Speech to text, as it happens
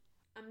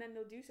and then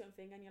they'll do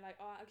something and you're like,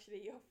 oh, actually,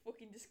 you're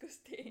fucking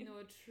disgusting.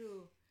 No,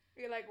 true.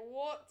 You're like,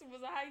 what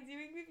was I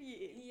doing with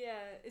you?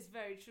 Yeah, it's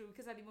very true.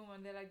 Because at the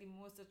moment, they're like the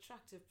most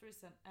attractive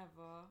person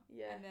ever.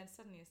 Yeah. And then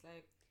suddenly it's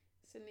like...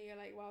 Suddenly you're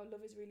like, wow,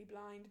 love is really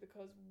blind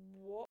because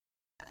what?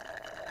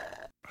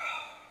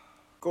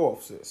 Go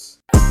off, sis.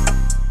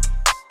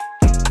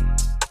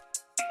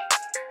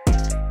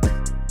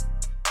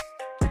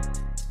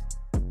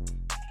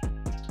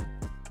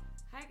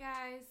 Hi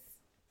guys.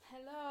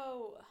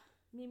 Hello.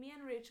 Mimi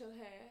and Rachel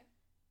here.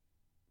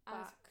 As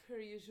Back. per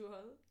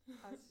usual.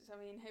 I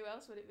mean, who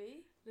else would it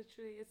be?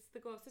 Literally, it's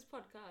the Go Off Sis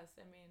podcast.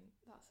 I mean...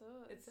 That's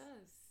us. It's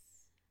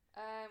us.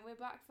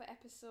 We're back for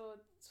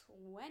episode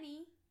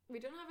 20. We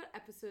don't have an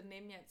episode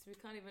name yet, so we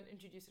can't even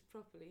introduce it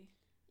properly.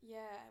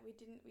 Yeah, we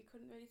couldn't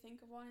really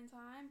think of one in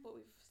time, but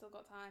we've still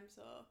got time,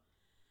 so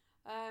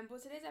but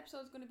today's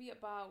episode is going to be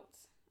about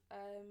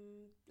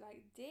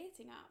like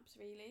dating apps,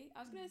 really.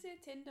 I was going to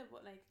say Tinder,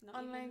 but like not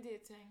Online even,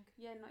 dating.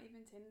 Yeah, not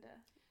even Tinder.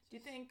 Do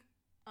you think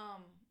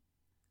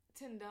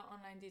Tinder,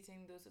 online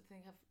dating, those sort of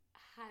things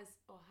has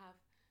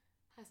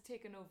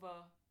taken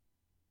over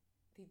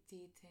the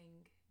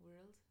dating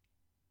world?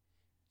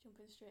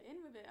 Jumping straight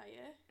in with it, are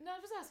you? No, I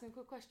was asking a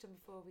quick question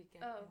before we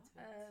get into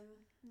it.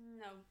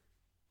 No,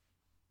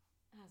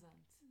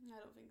 Hasn't.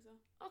 I don't think so.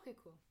 Okay,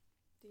 cool.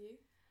 Do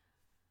you?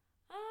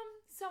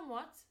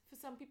 Somewhat for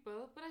some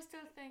people, but I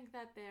still think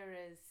that there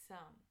is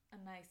a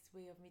nice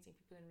way of meeting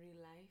people in real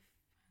life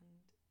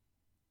and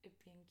it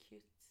being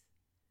cute.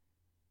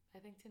 I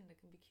think Tinder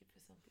can be cute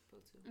for some people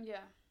too.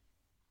 Yeah.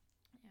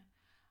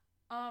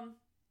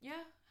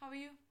 Yeah. How are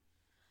you?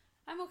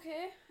 I'm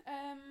okay.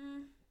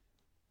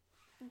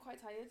 I'm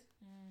quite tired,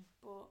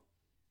 but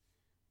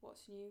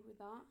what's new with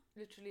that?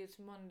 Literally, it's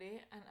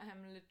Monday and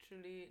I'm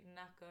literally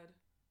knackered.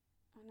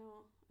 I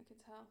know, I can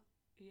tell.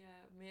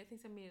 Yeah, I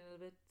think I'm being a little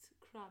bit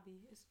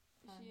crabby. It's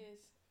fun. She is.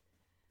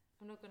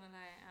 I'm not gonna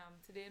lie.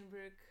 Today in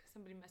work,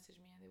 somebody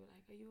messaged me and they were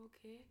like, "Are you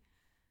okay?"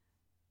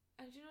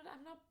 And you know what?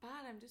 I'm not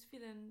bad. I'm just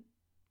feeling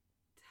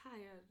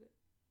tired.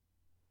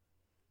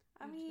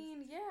 I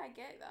mean, yeah, I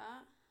get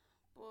that,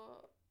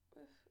 but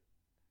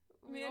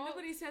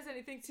nobody says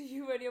anything to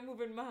you when you're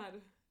moving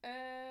mad.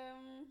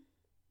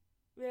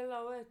 We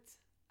allow it.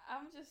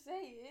 I'm just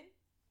saying.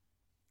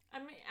 I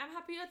mean, I'm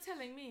happy you're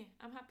telling me.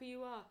 I'm happy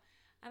you are,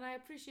 and I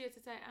appreciate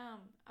it.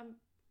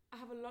 I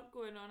have a lot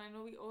going on. I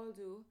know we all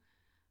do,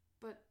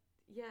 but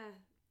yeah,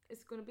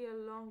 it's gonna be a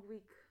long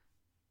week.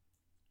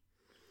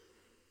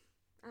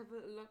 I have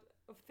a lot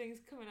of things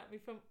coming at me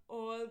from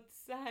all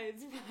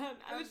sides, man.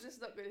 I was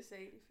just not gonna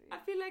say anything. I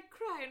feel like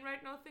crying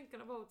right now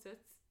thinking about it.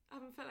 I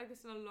haven't felt like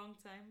this in a long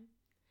time.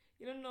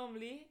 You know,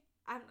 normally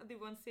I'm not the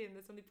one saying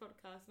this on the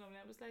podcast.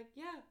 Normally I'm just like,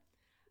 yeah,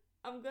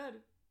 I'm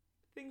good.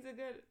 Things are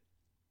good.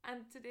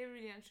 And today,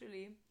 really and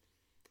truly,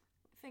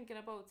 thinking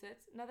about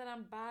it, not that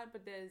I'm bad,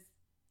 but there's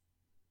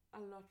a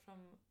lot from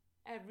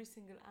every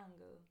single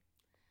angle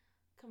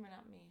coming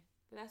at me.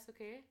 But that's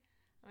okay.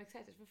 I'm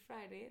excited for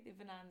Friday, the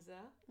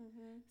Bonanza.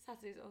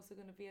 Saturday's also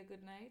going to be a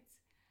good night.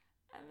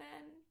 And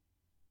then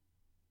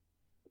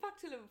back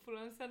to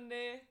Liverpool on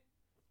Sunday.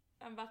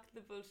 And back to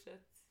the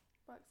bullshit.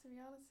 Back to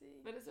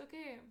reality. But it's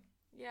okay.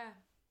 Yeah.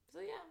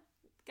 So yeah,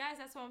 guys,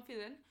 that's how I'm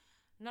feeling.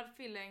 Not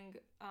feeling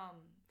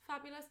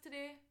fabulous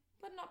today,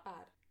 but not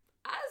bad.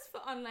 As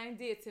for online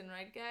dating,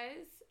 right,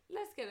 guys?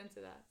 Let's get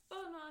into that.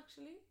 Oh no,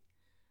 actually,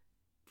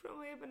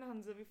 promo your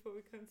Bonanza before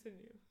we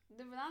continue.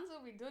 The Bonanza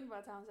will be done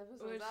by the time this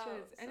episode's out.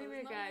 Shit. So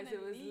Anyway, guys,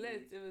 it was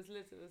lit. It was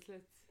lit.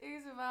 It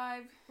was a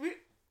vibe.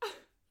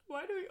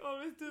 Why do we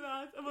always do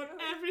that about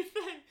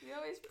everything? We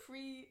always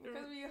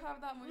because we have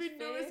that much We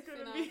know it's faith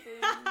gonna in our be.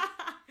 things.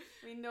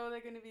 We know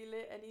they're gonna be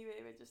lit anyway.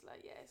 We're just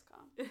like, yeah, it's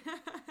calm.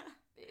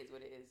 It is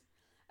what it is.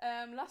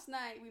 Last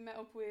night we met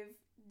up with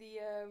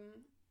the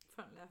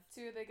Front left.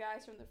 two of the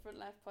guys from the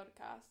Front Left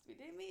podcast. We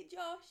did meet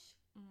Josh.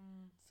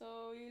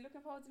 So you're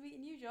looking forward to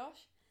meeting you,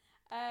 Josh.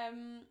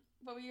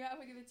 But we met up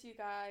with the two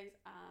guys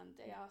and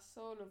they are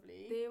so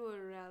lovely. They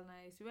were real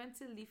nice. We went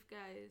to Leaf,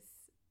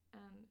 guys,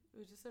 and it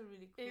was just a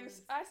really cool.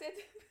 I said,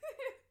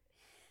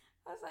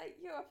 I was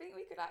like, yo, I think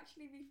we could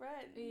actually be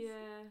friends.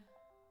 Yeah.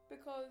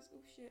 Because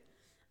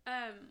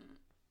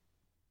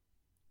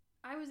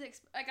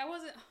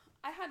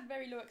I had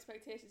very low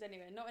expectations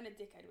anyway, not in a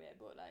dickhead way,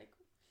 but like,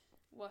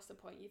 what's the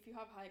point? If you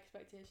have high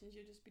expectations,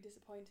 you'll just be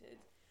disappointed.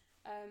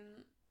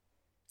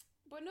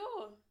 But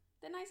no,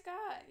 they're nice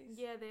guys.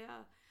 Yeah, they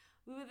are.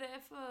 We were there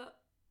for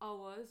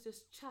hours,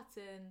 just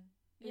chatting.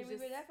 Yeah, we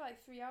were there for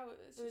like 3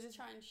 hours, just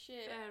chatting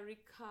shit. Very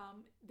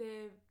calm.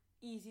 They're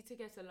easy to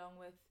get along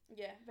with.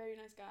 Yeah, very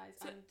nice guys.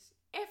 So and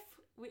if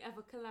we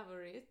ever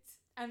collaborate,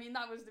 I mean,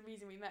 that was the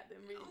reason we met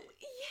them, really.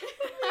 Yeah,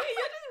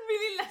 you're just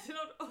really letting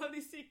out all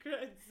these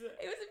secrets.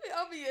 It was a bit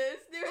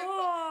obvious. They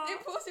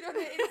posted on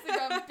their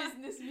Instagram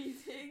business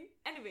meeting.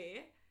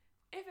 Anyway,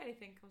 if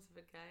anything comes of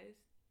it, guys,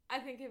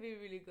 I think it'd be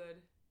really good.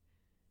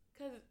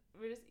 Because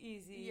we're just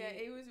easy. Yeah,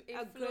 it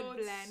flowed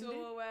good blend.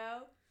 So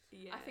well.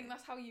 Yeah. I think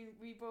that's how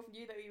we both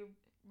knew that we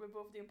were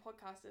both doing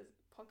podcasters.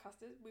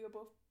 We were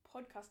both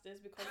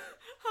podcasters because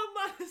How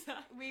mad is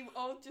that? we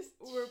all just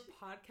We're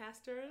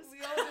podcasters. we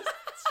all just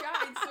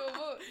chatted so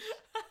much.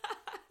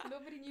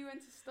 Nobody knew when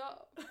to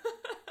stop.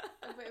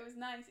 But it was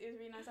nice. It was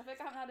really nice. I feel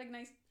like I haven't had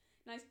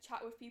a nice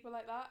chat with people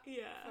like that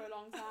for a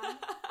long time.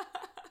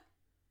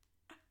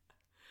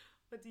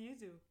 What do you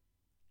do?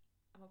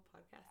 I'm a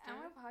podcaster.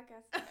 I'm a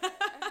podcaster.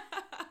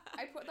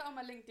 I put that on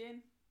my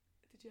LinkedIn.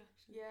 Did you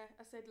actually? Yeah,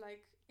 I said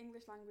like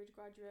English language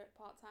graduate,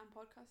 part-time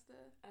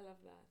podcaster. I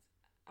love that.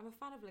 I'm a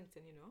fan of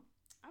LinkedIn, you know.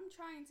 I'm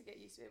trying to get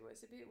used to it, but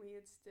it's a bit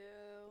weird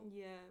still.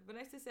 Yeah, but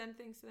I used to send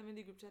things to them in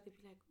the group chat. They'd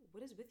be like,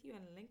 "What is with you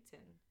on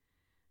LinkedIn?"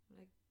 I'm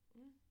like,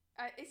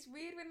 it's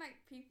weird when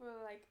like people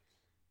are like,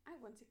 "I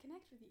want to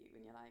connect with you,"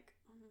 and you're like,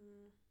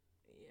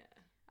 yeah,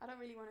 I don't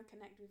really want to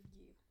connect with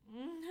you.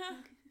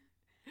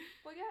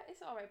 But yeah,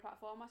 it's an alright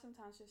platform. I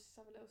sometimes just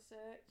have a little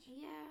search.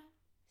 Yeah.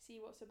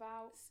 See what's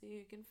about. See who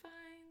you can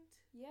find.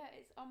 Yeah,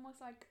 it's almost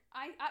like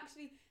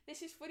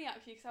this is funny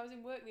actually because I was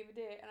in work the other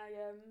day and I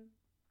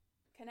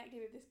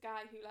connected with this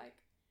guy who like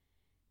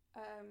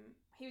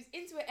he was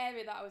into an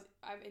area that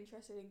I'm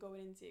interested in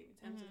going into in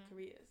terms of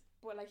careers,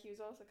 but like he was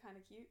also kind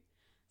of cute.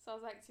 So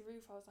I was like to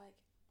Ruth, I was like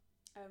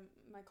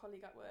my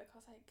colleague at work, I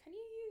was like, can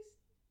you use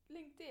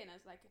LinkedIn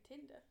as like a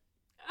Tinder?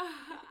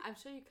 I'm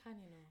sure you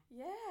can, you know.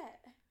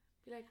 Yeah.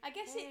 Be like, I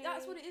guess hey.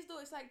 that's what it is though.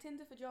 It's like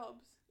Tinder for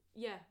jobs.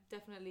 Yeah,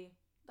 definitely.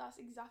 That's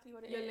exactly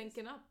what it is. You're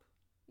linking up.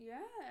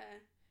 Yeah.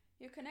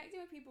 You're connecting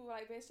with people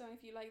like based on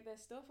if you like their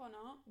stuff or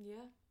not.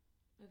 Yeah.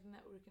 It's a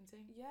networking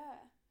thing. Yeah.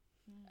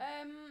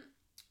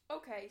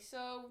 Okay,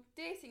 so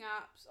dating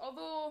apps,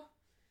 although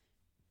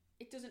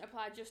it doesn't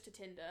apply just to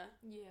Tinder.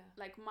 Yeah.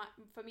 Like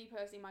for me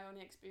personally, my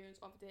only experience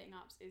of dating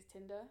apps is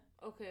Tinder.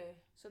 Okay.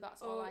 So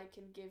that's all I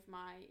can give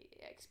my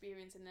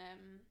experience in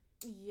them.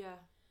 Yeah.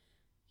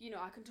 You know,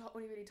 I can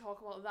only really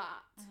talk about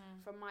that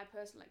from my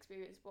personal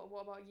experience. But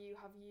what about you?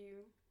 Have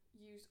you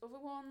used other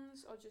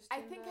ones or just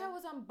Tinder? I think I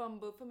was on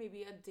Bumble for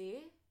maybe a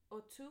day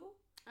or two.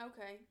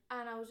 Okay.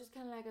 And I was just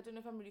kind of like, I don't know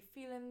if I'm really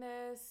feeling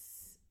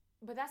this.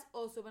 But that's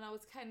also when I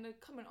was kind of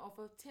coming off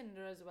of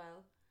Tinder as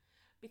well.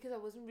 Because I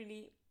wasn't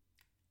really...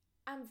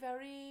 I'm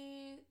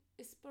very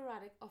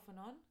sporadic off and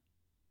on.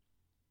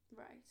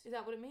 Right. Is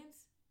that what it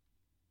means?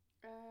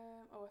 I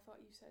thought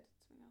you said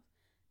something else.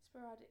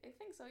 Sporadic. I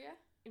think so, yeah.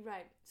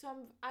 Right. So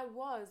I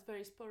was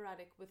very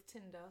sporadic with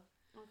Tinder.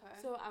 Okay.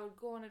 So I would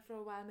go on it for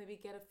a while, maybe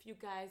get a few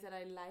guys that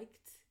I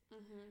liked,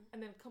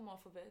 and then come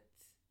off of it.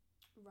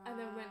 Right. And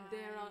then when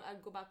they're out,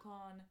 I'd go back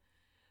on.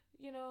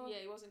 You know. Yeah,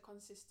 it wasn't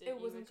consistent. It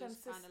wasn't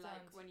just consistent. Kind of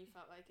like when you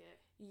felt like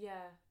it.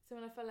 Yeah. So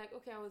when I felt like,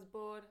 okay, I was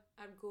bored,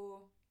 I'd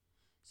go.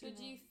 So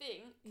do you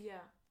think?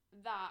 Yeah.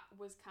 That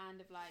was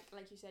kind of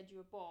like you said, you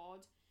were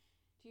bored.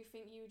 Do you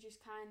think you just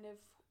kind of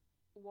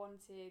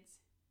wanted,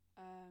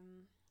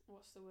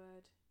 what's the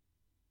word?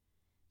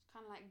 It's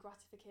kind of like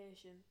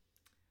gratification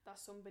that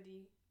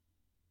somebody.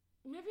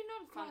 Maybe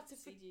not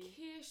fancied you.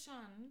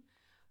 gratification,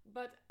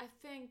 but I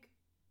think,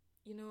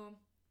 you know,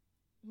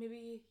 maybe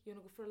you want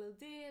to go for a little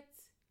date.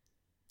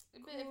 A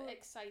bit of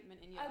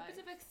excitement in your life. A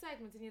bit of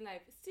excitement in your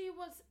life. See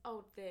what's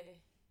out there.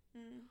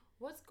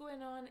 What's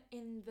going on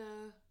in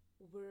the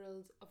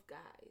world of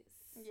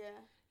guys.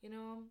 Yeah. You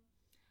know?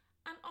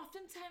 And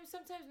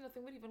sometimes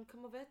nothing would even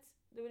come of it.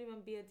 There wouldn't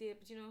even be a date,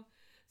 but you know,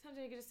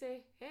 sometimes you could just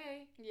say,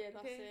 hey. Yeah,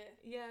 that's okay. it.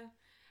 Yeah.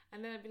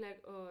 And then I'd be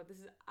like, oh, this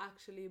is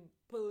actually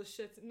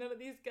bullshit. None of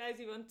these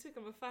guys even took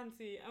my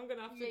fancy. I'm going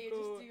to have to go. Yeah,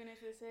 you're just doing it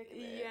for the sake of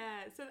it.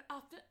 Yeah. So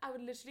after, I would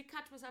literally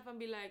catch myself and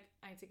be like,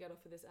 I need to get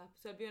off of this app.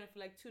 So I'd be on it for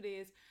like 2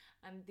 days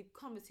and the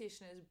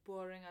conversation is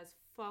boring as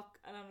fuck.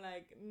 And I'm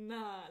like,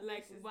 nah.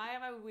 Like, why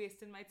am I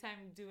wasting my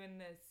time doing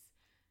this?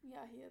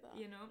 Yeah, I hear that.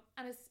 You know?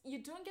 And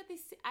you don't get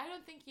this... I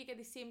don't think you get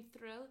the same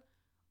thrill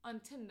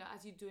on Tinder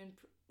as you do in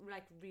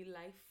like real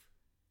life.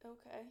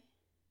 Okay.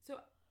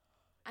 So...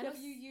 Have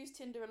you used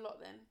Tinder a lot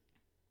then?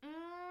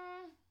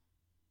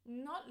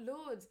 Not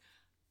loads.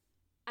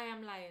 I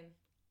am lying.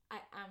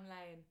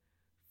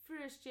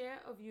 First year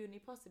of uni,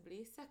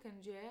 possibly.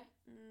 Second year,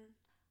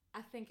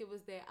 I think it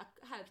was there. I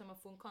had it on my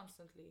phone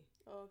constantly.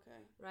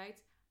 Okay. Right?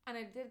 And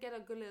I did get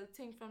a good little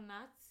thing from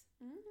that.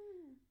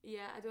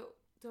 Yeah, I don't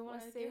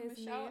want to say his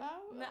name. Shout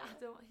out? No, I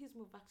don't. He's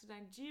moved back to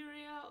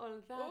Nigeria, all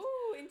of that.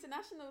 Oh,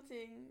 international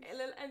thing. A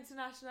little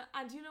international.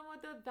 And you know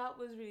what though? That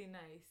was really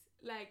nice.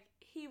 Like,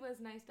 he was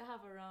nice to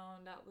have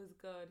around. That was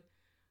good.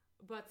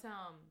 But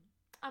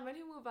and when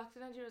he moved back to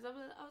Nigeria, I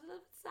was a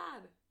little bit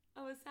sad.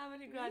 I was sad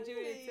when he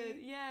graduated.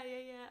 Really?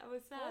 Yeah. I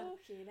was sad.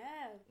 Okay,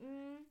 now.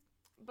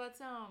 But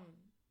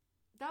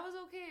that was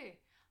okay.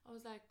 I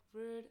was like,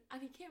 weird.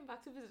 And he came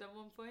back to visit at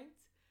one point.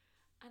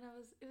 And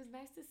it was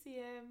nice to see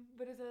him,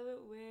 but it's a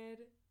little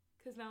weird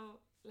because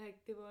now,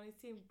 like, they were only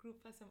seeing group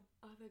as some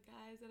other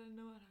guys that I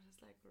know, and I was just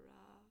like,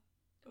 rah,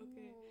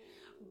 okay.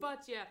 Ooh.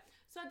 But yeah,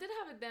 so I did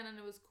have it then, and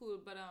it was cool.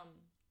 But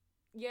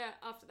yeah,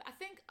 after that, I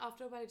think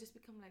after a while, it just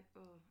become like,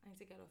 oh, I need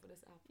to get off of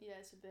this app.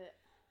 Yeah, it's a bit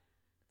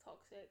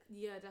toxic.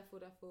 Yeah, defo.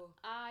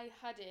 I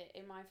had it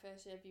in my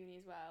first year of uni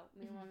as well.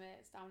 Me and my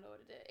mates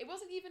downloaded it. It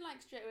wasn't even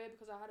like straight away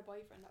because I had a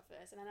boyfriend at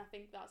first, and then I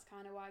think that's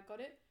kind of why I got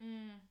it.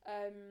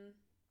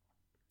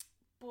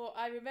 But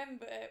I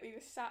remember we were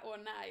sat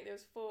one night, there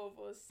was 4 of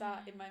us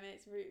sat in my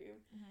mate's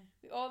room.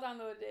 We all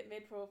downloaded it,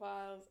 made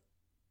profiles,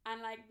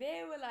 and like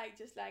they were like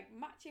just like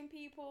matching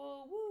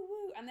people, woo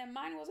woo, and then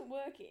mine wasn't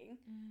working.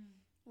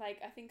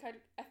 Like I think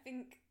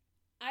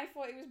I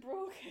thought it was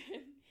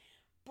broken,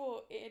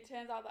 but it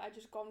turns out that I'd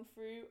just gone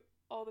through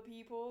all the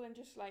people and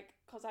just like,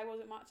 because I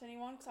wasn't matching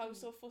anyone because I was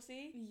so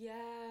fussy.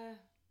 Yeah.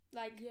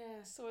 Like,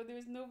 yeah. So there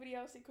was nobody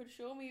else that could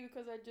show me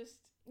because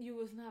you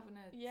wasn't having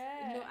it.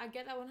 Yeah. No, I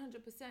get that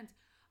 100%.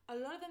 A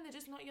lot of them, they're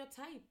just not your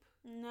type.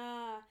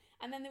 Nah.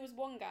 And then there was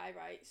one guy,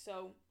 right?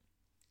 So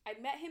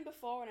I'd met him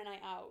before on a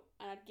night out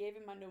and I'd gave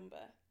him my number.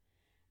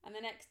 And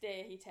the next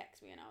day he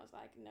texted me and I was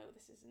like, no,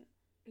 this isn't.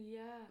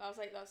 Yeah. I was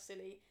like, that's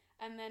silly.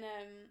 And then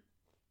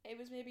it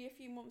was maybe a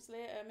few months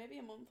later, maybe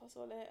a month or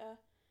so later,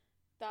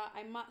 that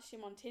I matched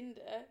him on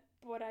Tinder,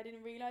 but I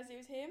didn't realise it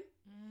was him.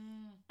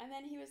 And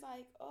then he was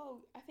like, oh,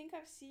 I think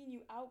I've seen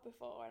you out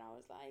before. And I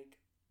was like,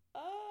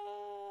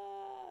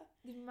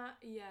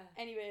 yeah.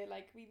 Anyway,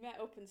 like, we met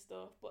up and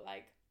stuff, but,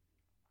 like,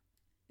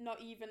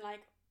 not even,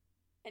 like,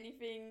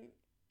 anything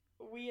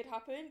weird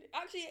happened.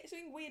 Actually,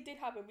 something weird did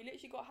happen. We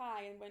literally got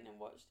high and went and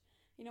watched,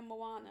 you know,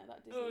 Moana,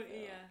 that Disney film.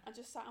 Yeah. And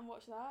just sat and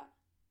watched that.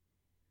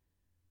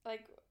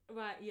 Like...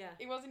 Right, yeah.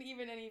 It wasn't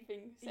even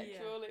anything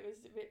sexual. Yeah.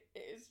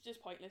 It was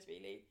just pointless,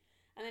 really.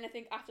 And then I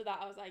think after that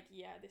I was like,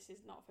 yeah, this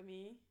is not for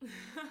me.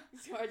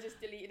 So I just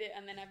deleted it,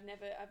 and then I've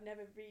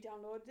never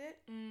re-downloaded it.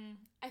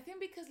 I think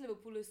because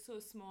Liverpool is so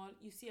small,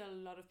 you see a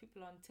lot of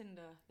people on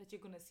Tinder that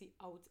you're gonna see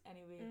out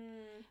anyway.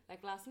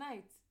 Like last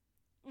night.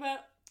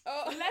 Well,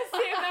 let's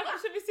save that.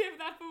 Should we save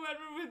that for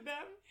when we're with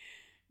them?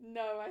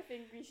 No, I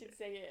think we should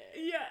say it.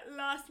 Yeah,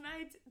 last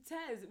night,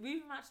 Tez,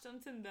 we've matched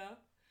on Tinder.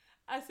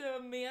 I saw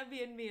Mia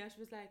being Mia.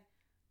 She was like,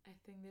 I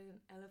think there's an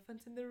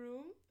elephant in the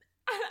room.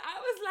 And I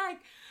was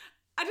like,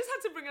 I just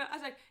had to bring it up. I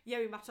was like, yeah,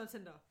 we matched on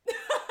Tinder.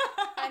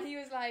 And he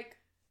was like,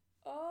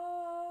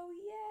 oh,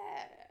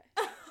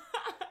 yeah.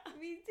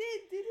 We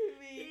did, didn't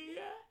we?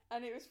 Yeah.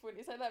 And it was funny.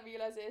 It's like that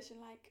realisation,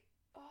 like,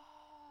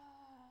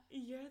 oh.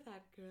 You're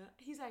that girl.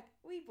 He's like,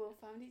 we both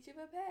found each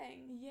other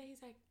paying. Yeah,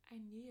 he's like, I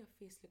knew your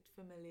face looked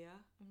familiar.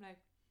 I'm like,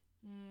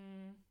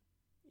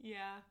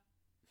 yeah.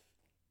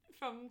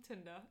 From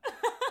Tinder.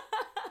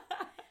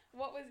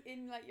 What was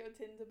in like your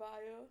Tinder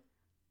bio?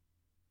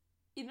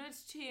 You know,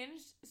 it's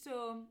changed.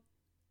 So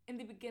in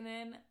the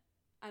beginning,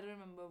 I don't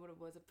remember what it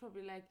was.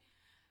 Probably like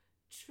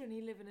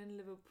Trini living in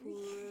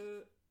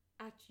Liverpool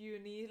at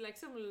uni, like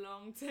some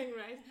long thing,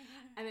 right?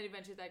 And then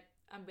eventually like,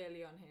 I'm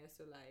barely on here,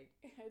 so like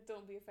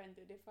don't be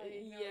offended if I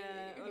ignore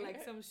you. Or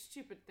like some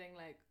stupid thing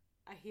like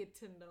I hate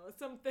Tinder or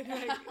something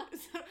like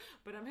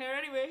but I'm here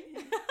anyway.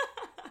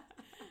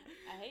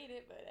 I hate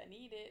it, but I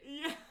need it.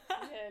 Yeah.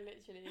 Yeah,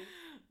 literally.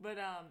 But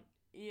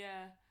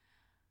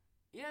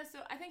yeah, so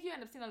I think you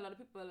end up seeing a lot of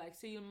people, like,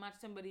 so you'll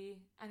match somebody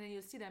and then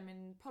you'll see them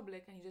in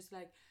public and you just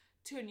like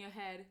turn your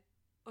head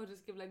or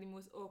just give like the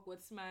most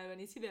awkward smile when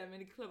you see them in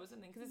the club or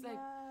something, because it's like,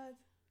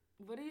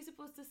 what are you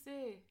supposed to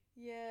say?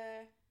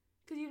 Yeah.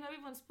 Because you've never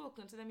even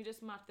spoken to them, you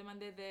just match them and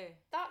they're there.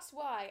 That's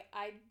why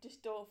I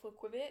just don't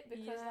fuck with it,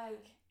 because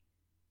like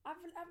I've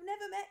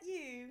never met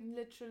you.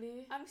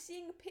 Literally. I'm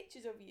seeing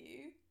pictures of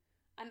you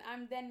and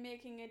I'm then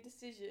making a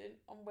decision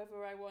on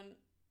whether I want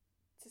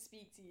to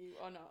speak to you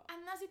or not. And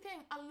that's the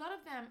thing, a lot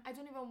of them, I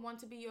don't even want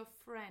to be your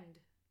friend.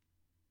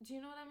 Do you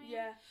know what I mean?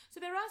 Yeah. So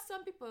there are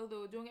some people,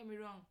 though, don't get me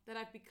wrong, that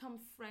I've become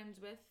friends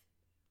with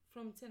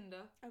from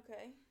Tinder.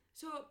 Okay.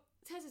 So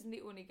Tez isn't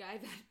the only guy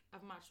that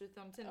I've matched with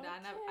on Tinder,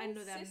 and I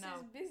know them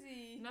now. Sis is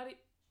busy.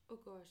 Oh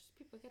gosh,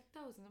 people get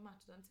thousands of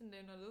matches on Tinder.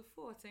 You know, the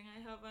 4 thing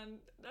I have,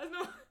 and there's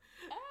no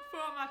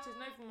 4 matches,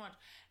 not even much.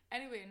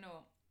 Anyway,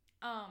 no.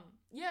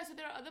 Yeah. So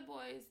there are other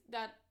boys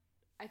that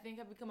I think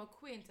have become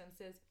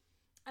acquaintances,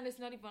 and it's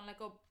not even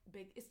like a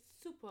big. It's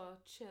super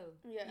chill.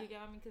 Yeah. You get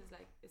what I mean? Because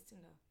like it's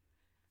Tinder,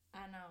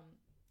 and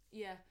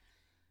yeah.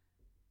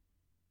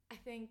 I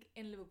think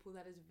in Liverpool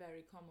that is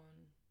very common.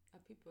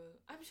 People,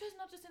 I'm sure it's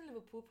not just in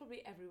Liverpool,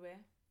 probably everywhere.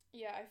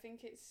 Yeah, I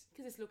think it's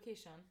because it's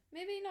location.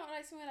 Maybe not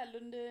like somewhere like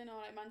London or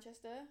like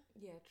Manchester.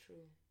 Yeah,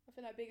 true. I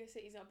feel like bigger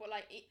cities not, but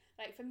like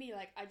like for me,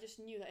 like I just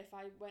knew that if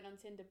I went on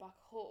Tinder back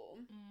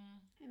home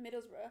in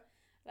Middlesbrough,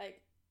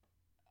 like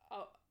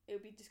it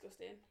would be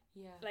disgusting.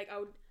 Yeah. Like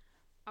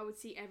I would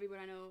see everyone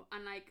I know,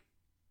 and like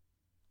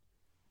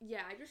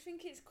yeah, I just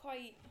think it's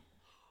quite.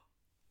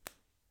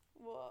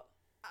 What?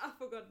 I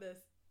forgot this.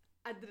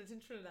 I did it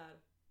in Trinidad.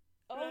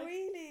 Oh, right?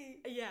 Really?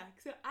 Yeah.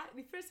 So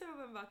the first time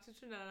I went back to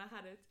Trinidad and I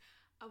had it,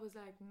 I was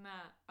like,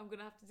 nah, I'm going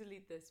to have to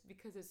delete this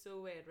because it's so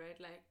weird, right?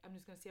 Like, I'm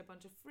just going to see a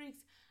bunch of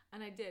freaks.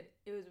 And I did.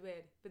 It was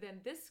weird. But then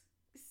this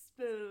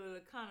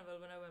carnival,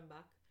 when I went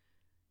back,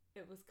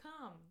 it was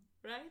calm,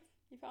 right?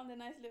 You found a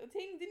nice little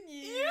thing, didn't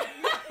you? Yeah.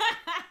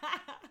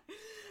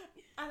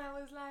 And I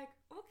was like,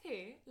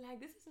 okay,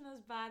 like, this isn't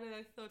as bad as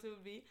I thought it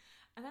would be.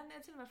 And then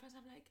I told my friends,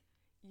 I'm like,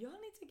 y'all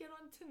need to get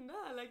on Tinder.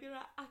 Like, there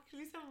are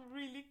actually some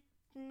really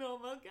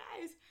normal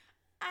guys,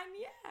 and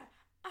yeah,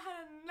 I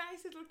had a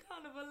nice little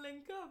carnival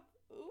link up.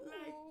 Ooh,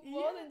 like,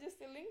 more than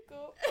just a link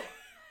up.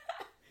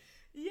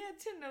 Yeah,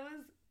 Tinder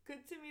was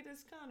Good to meet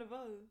is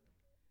carnival.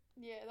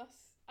 Yeah,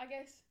 that's. I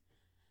guess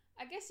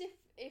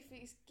if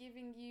it's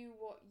giving you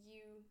what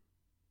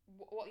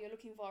you're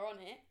looking for on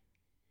it,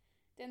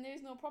 then there's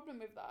no problem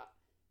with that.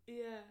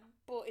 Yeah.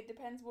 But it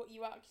depends what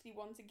you actually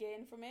want to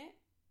gain from it.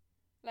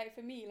 Like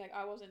for me, like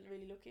I wasn't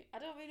really looking. I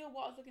don't really know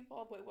what I was looking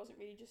for, but it wasn't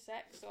really just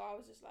sex. So I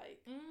was just like,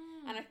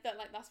 and I felt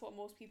like that's what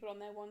most people on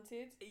there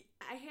wanted.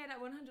 I hear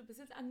that 100%.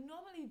 And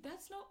normally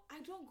that's not.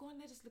 I don't go on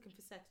there just looking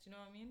for sex. Do you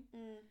know what I mean?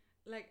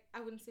 Like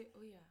I wouldn't say,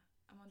 oh yeah,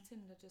 I'm on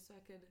Tinder just so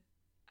I could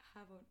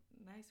have a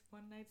nice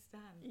one night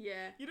stand.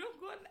 Yeah. You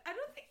don't go on. I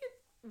don't think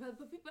it. Well,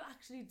 but people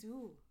actually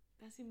do.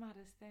 That's the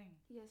maddest thing.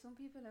 Yeah, some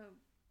people are.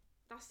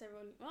 That's their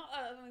only. Well,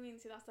 I don't mean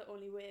to say that's their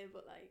only way,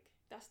 but like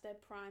that's their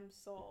prime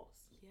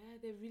source. Yeah,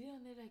 they're really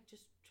on there like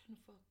just trying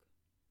to fuck.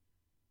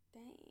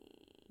 Dang.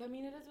 But I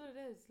mean, it is what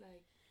it is.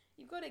 Like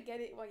you've got to get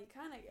it while you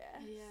can, I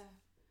guess. Yeah.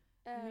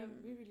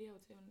 We really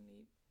out here on the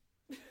need.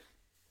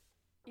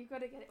 You've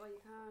got to get it while you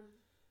can.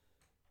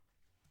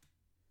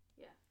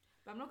 Yeah.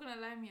 But I'm not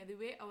gonna lie, Mia. The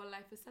way our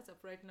life is set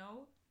up right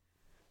now.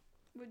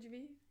 What do you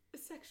mean?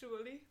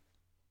 Sexually.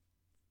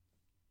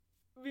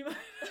 We might.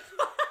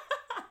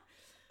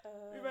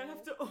 We might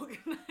have to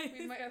organise.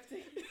 We might have to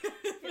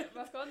get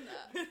back on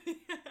that.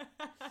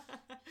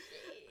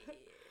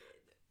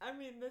 I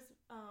mean, this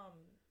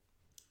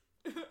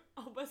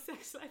our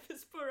sex life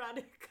is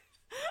sporadic.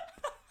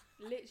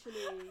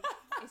 Literally,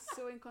 it's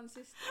so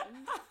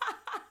inconsistent.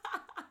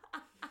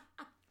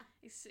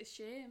 It's a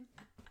shame.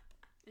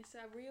 It's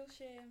a real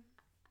shame.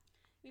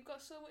 We've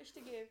got so much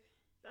to give.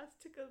 That's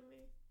tickled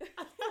me.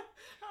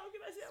 How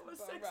can I say our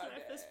sex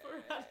life is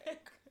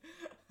sporadic?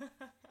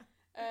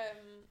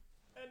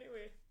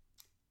 Anyway.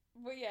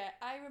 But yeah,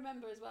 I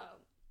remember as well.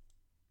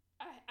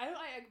 I don't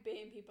like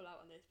baiting people out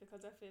on this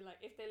because I feel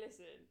like if they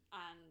listen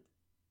and.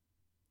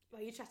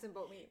 Well, you chatting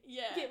about me?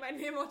 Yeah. Get my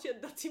name out your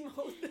dirty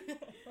mouth.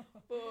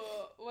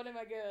 But one of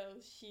my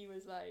girls, she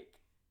was like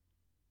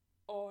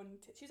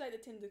she was like the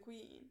Tinder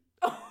queen.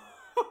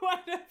 Why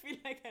do I feel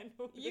like I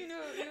know this? You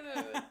know.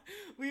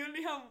 We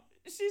only have.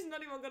 She's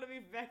not even gonna be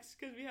vexed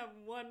because we have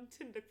one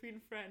Tinder queen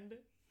friend.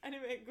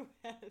 Anyway, go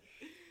ahead.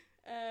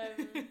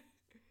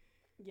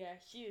 Yeah,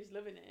 she was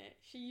loving it.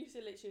 She used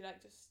to literally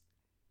like just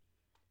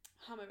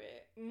hammer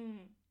it.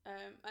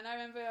 And I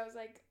remember I was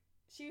like,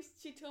 she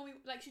told me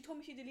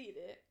she deleted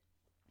it.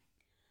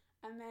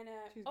 And then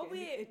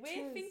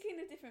we're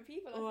thinking of different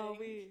people. I think. Are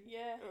we?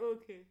 Yeah.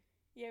 Okay.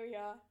 Yeah, we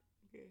are.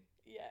 Okay.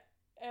 Yeah.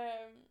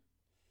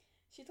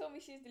 She told me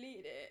she's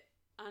deleted it,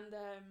 and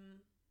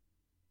then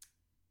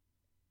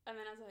I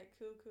was like,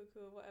 cool,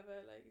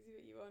 whatever. Like, do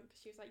what you want. Because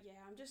she was like, yeah,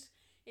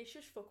 it's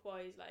just fuck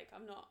boys. Like,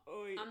 I'm not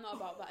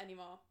about that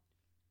anymore.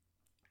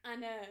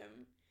 And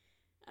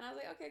I was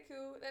like, okay,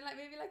 cool. Then like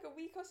maybe like a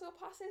week or so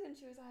passes, and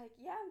she was like,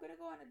 yeah, I'm gonna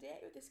go on a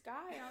date with this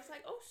guy. And I was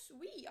like, oh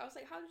sweet. I was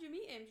like, how did you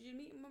meet him? Did you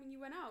meet him when you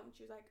went out? And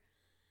she was like,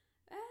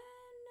 no,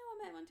 I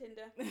met him on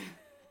Tinder.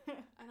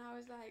 And I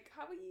was like,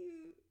 how are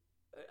you?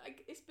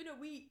 Like, it's been a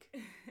week.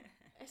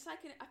 It's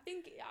like I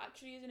think it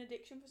actually is an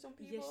addiction for some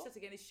people. Yes, she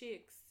starts getting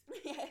shakes.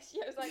 Yes,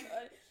 yeah, I was like,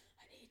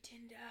 I need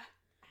Tinder.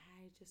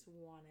 I just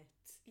want it.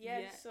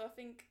 Yeah, so I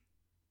think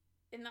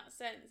in that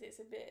sense,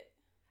 it's a bit.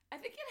 I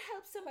think it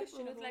helps some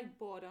people with like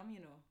boredom, you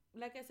know.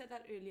 Like I said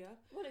that earlier.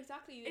 Well,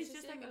 exactly. It's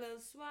just like a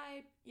little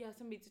swipe. You have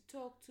somebody to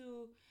talk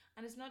to,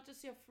 and it's not just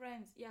your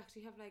friends. You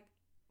actually have like,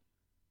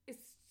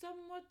 it's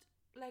somewhat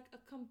like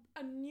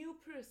a new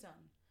person.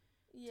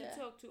 Yeah. To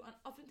talk to, and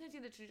oftentimes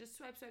you literally just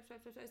swipe.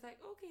 It's like,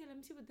 okay, let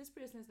me see what this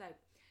person is like.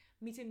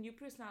 Meeting new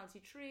personality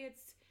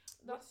traits.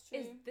 That's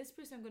true. Is this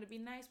person going to be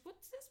nice?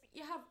 What's this?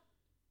 You have,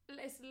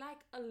 it's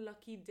like a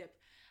lucky dip.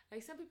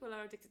 Like some people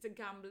are addicted to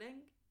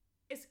gambling.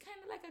 It's kind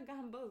of like a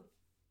gamble.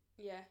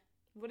 Yeah.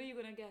 What are you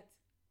going to get?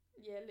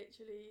 Yeah,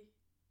 literally.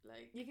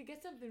 Like you could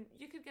get something.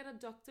 You could get a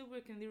doctor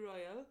working in the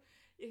Royal.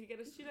 You could get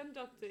a student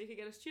doctor. You could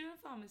get a student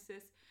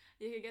pharmacist.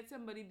 You could get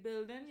somebody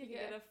building. You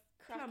could get a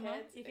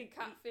plumber. You could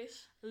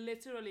catfish.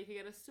 Literally, you could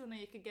get a sauna.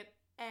 You could get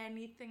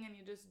anything, and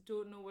you just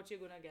don't know what you're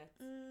gonna get.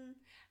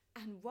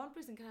 And one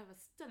person can have a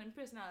stunning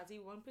personality.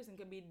 One person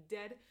can be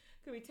dead.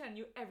 Could be telling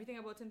you everything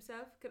about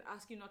himself. Could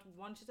ask you not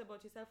one shit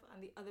about yourself,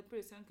 and the other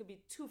person could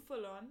be too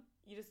full on.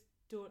 You just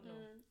don't know.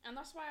 And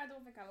that's why I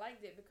don't think I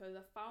liked it, because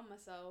I found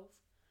myself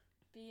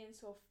being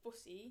so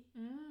fussy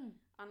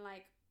and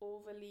like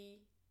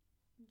overly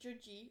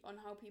judgy on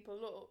how people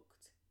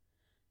looked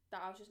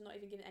that I was just not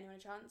even giving anyone a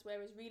chance.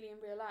 Whereas really in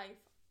real life,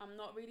 I'm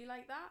not really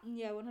like that.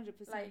 Yeah,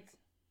 100%. Like,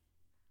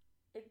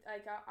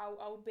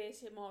 I would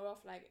base it more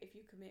off like if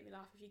you can make me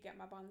laugh, if you get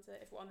my banter,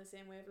 if we're on the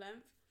same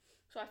wavelength.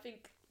 So I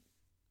think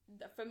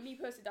that for me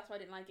personally, that's why I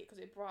didn't like it, because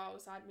it brought out a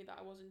side of me that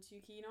I wasn't too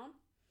keen on.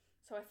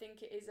 So I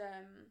think it is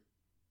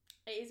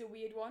a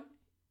weird one.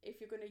 If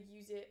you're gonna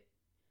use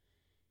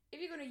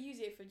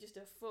it for just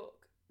a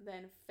fuck,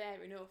 then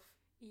fair enough.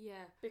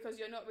 Yeah. Because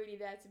you're not really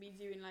there to be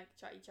doing like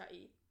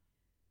chatty.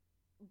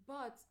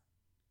 But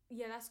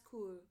yeah, that's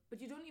cool.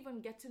 But you don't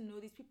even get to know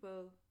these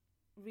people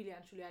really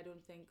and truly, I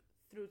don't think,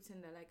 through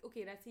Tinder. Like,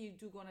 okay, let's say you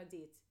do go on a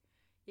date.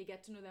 you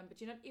get to know them,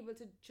 but you're not able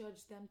to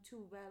judge them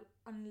too well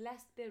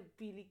unless they're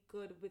really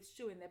good with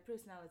showing their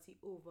personality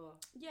over.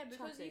 Yeah,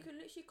 because chatting. you can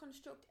literally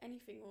construct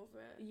anything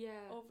over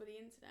the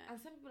internet. And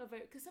some people are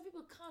because some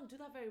people can't do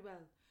that very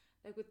well.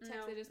 Like with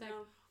text, they're just like,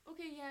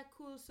 okay, yeah,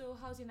 cool. So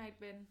how's your night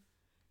been?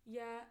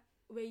 Yeah,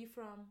 where you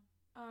from?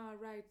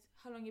 Right.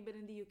 How long you been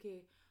in the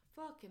UK?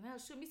 Fucking hell,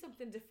 show me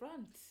something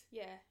different.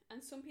 Yeah,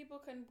 and some people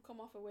can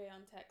come off away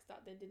on text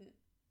that they didn't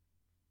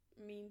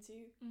mean to.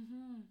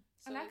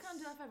 So and I can't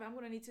do that forever. I'm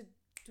gonna need to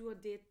do a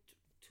date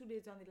 2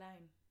 days down the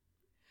line.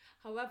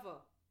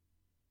 However,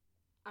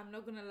 I'm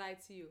not gonna lie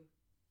to you.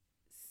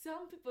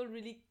 Some people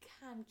really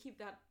can keep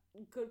that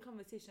good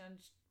conversation and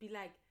be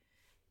like,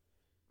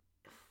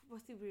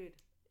 what's the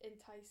word?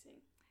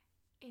 Enticing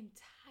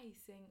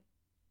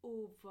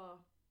over.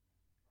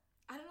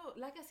 I don't know.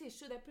 Like I say,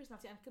 show their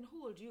personality and can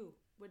hold you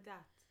with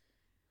that.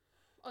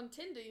 On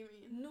Tinder, you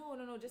mean? No.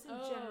 Just in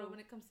general when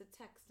it comes to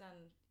text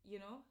and, you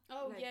know?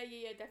 Oh, like,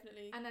 yeah,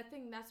 definitely. And I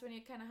think that's when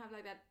you kind of have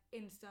like that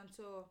instant,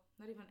 or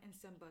not even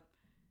instant, but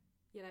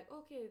you're like,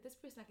 okay, this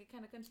person I can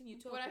kind of continue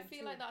talking to. But I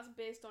feel like that's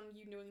based on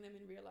you knowing them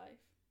in real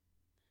life.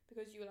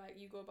 Because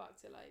you go back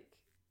to like,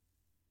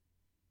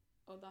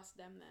 oh, that's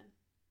them then.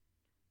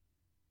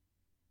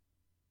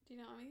 Do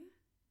you know what I mean?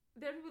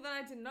 There are people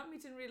that I did not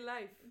meet in real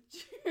life. Do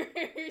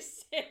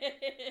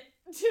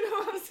you know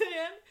what I'm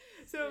saying?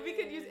 So we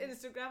can use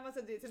Instagram as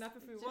a dating app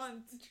if we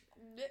want.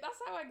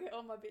 That's how I get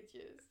all my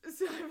bitches.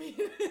 So I mean,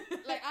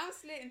 like I'm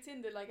slating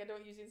Tinder. Like I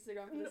don't use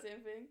Instagram for the same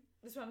thing.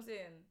 That's what I'm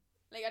saying.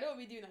 Like I don't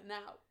be doing that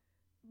now,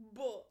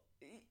 but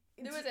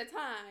there was a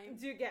time.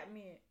 Do you get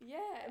me?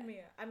 Yeah.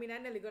 I mean, I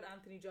nearly got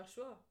Anthony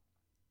Joshua.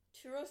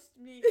 Trust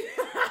me.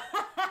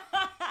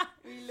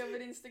 We love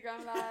an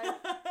Instagram live.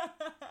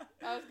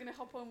 I was gonna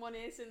hop on one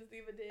ASINs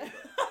the other day.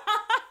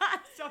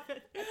 Stop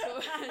it.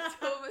 I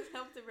told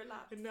myself to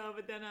relax. No,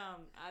 but then I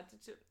had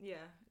to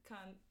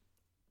can't.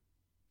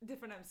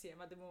 Different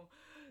MCM at the moment.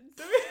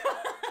 So,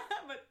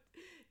 but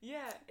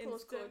yeah,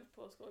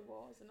 postcode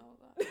wars and all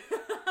that.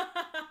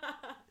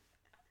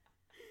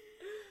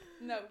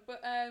 No,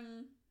 but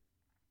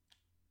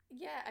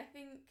yeah, I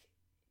think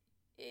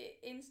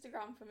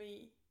Instagram for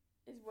me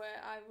is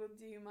where I will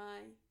do my.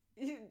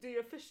 You do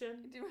your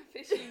fishing. Do my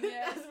fishing,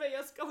 yeah. That's where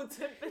you're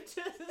scouting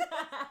bitches.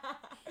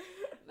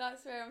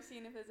 That's where I'm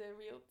seeing if there's a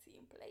real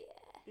team player.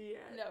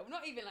 Yeah. No,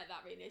 not even like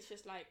that really. It's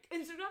just like...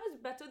 Instagram is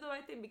better though,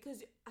 I think,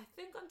 because I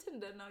think on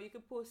Tinder now you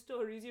can post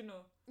stories, you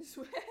know. I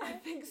swear. I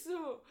think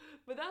so.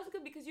 But that's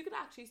good because you can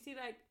actually see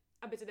like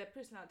a bit of their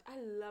personality. I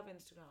love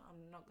Instagram.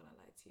 I'm not going to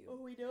lie to you.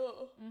 Oh, we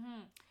know.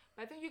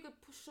 But I think you could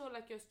show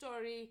like your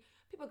story.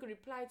 People could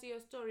reply to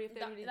your story if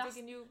they're really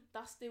digging you.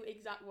 That's the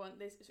exact one.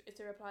 It's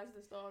a reply to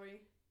the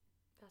story.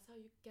 That's how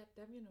you get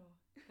them, you know.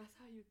 That's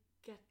how you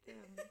get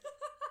them.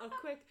 Or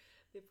quick,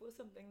 they post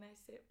something nice,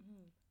 say,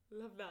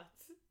 love that.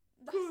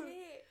 That's cool.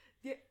 it.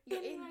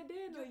 You're in right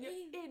there. No, you're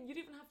in. You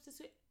don't even have to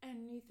say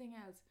anything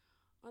else.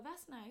 Oh,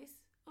 that's nice.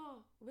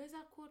 Oh, where's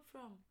that quote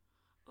from?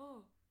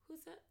 Oh,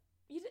 who's that?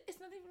 It's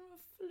not even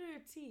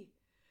flirty.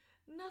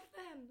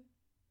 Nothing.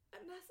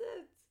 And that's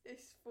it.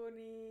 It's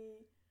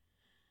funny.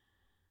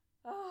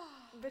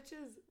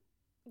 Bitches.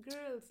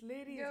 Girls,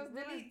 ladies,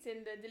 delete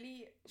Tinder,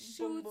 delete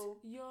shoot Bumble.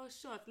 your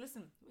shot.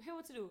 Listen, here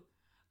what to do.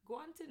 Go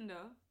on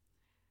Tinder,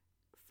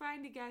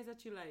 find the guys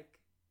that you like.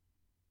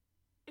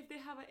 If they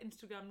have an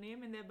Instagram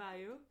name in their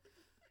bio,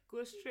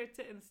 go straight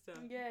to Insta.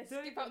 Yeah,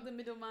 skip out the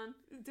middleman.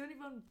 Don't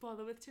even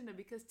bother with Tinder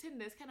because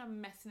Tinder is kind of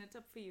messing it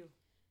up for you.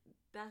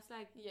 That's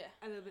like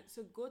a little bit.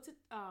 So go to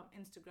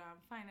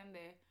Instagram, find them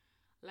there,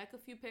 like a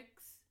few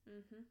pics,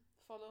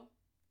 follow,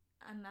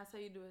 and that's how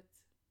you do it.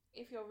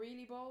 If you're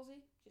really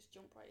ballsy, just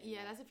jump right in.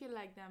 Yeah, that's if you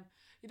like them.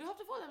 You don't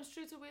have to follow them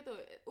straight away though.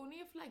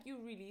 Only if like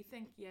you really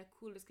think, yeah,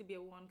 cool, this could be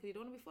a one, because you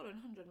don't want to be following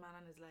 100 man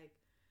and it's like.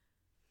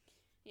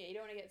 Yeah, you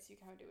don't want to get too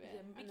carried away.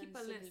 Yeah, maybe keep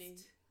a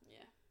list.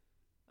 Yeah.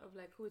 Of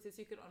like who it is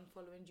you could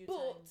unfollow in due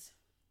time.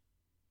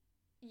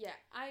 Yeah,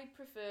 I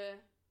prefer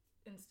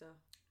Insta.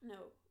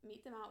 No,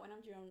 meet them out when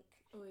I'm drunk.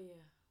 Oh yeah.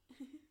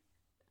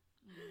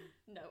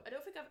 No, I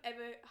don't think I've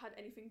ever had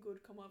anything good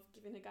come of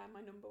giving a guy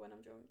my number when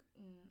I'm drunk.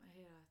 I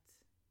hear that.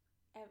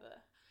 Ever.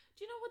 Do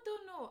you know what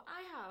though? No,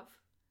 I have.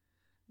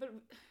 But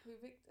we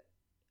picked it.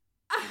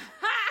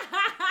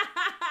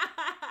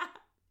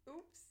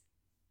 Oops.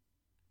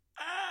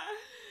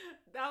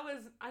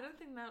 I don't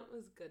think that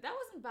was good. That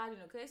wasn't bad, you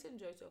know, because I used to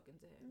enjoy talking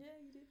to him. Yeah,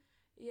 you did.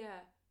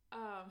 Yeah.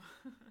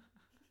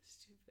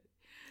 Stupid.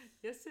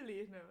 You're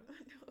silly, you know.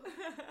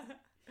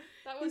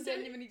 That one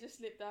genuinely just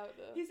slipped out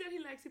though. He said he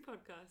likes your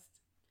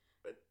podcast.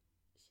 But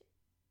shit.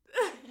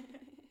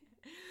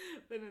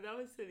 But no, that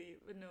was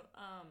silly. But no,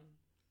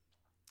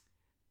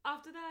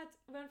 after that,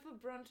 went for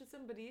brunch with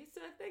somebody.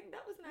 So I think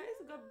that was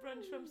nice. Got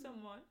brunch from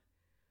someone.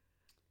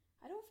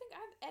 I don't think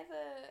I've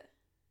ever.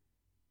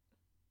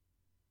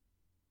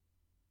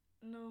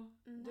 No,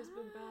 just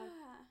been bad.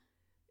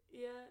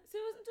 Yeah, so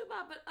it wasn't too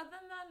bad. But other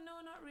than that, no,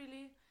 not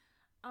really.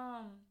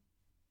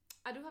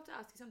 I do have to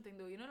ask you something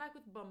though. You know, like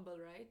with Bumble,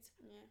 right?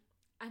 Yeah.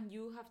 And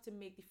you have to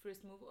make the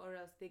first move, or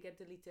else they get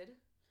deleted.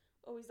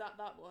 Oh, is that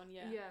one?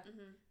 Yeah. Yeah.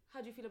 Mm-hmm.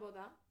 How do you feel about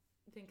that?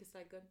 You think it's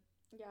like good?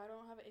 Yeah, I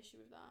don't have an issue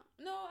with that.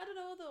 No, I don't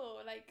know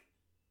though. Like,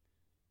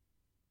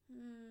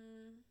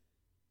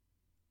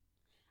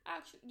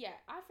 actually, yeah,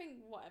 I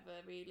think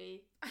whatever.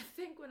 Really. I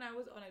think when I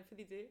was on it for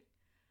the day,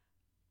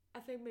 I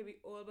think maybe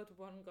all but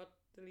one got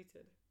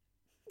deleted.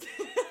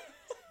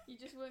 You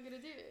just weren't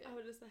gonna do it. I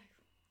was just like,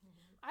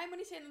 I'm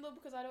only saying that though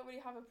because I don't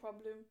really have a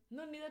problem.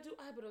 no, neither do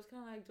I. But I was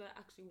kind of like, do I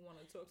actually want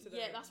to talk to them?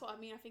 Yeah, that's what I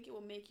mean. I think it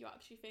will make you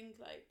actually think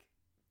like,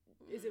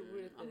 Is it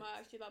worth am it? I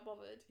actually that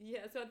bothered?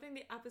 Yeah, so I think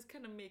the app is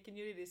kind of making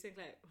you really think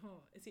like,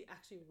 is he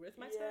actually worth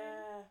my time?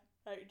 Yeah.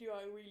 Like, do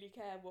I really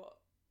care what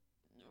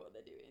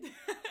they're doing?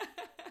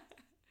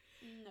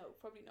 No,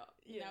 probably not.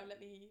 Yeah. Now let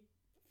me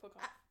fuck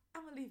off.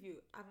 I'm gonna leave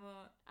you. I'm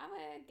gonna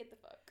get the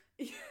fuck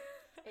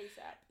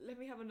ASAP. Let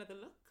me have another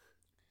look.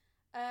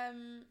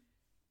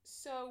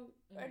 So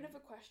another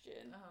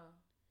question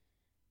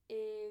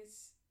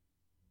is,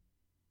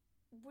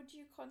 would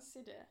you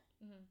consider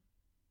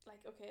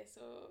like, okay,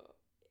 so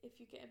if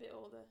you get a bit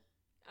older,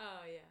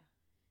 oh yeah,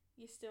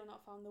 you still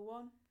not found the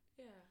one,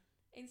 yeah,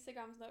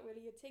 Instagram's not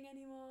really your thing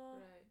anymore,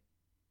 right,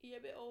 you're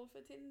a bit old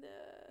for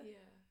Tinder,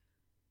 yeah,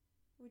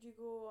 would you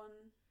go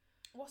on,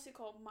 what's it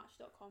called,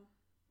 Match.com?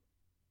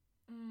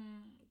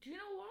 Do you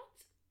know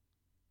what?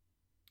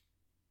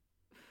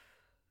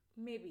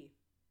 Maybe,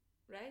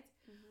 right?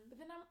 But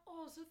then I'm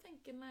also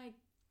thinking like,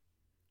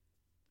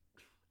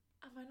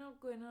 am I not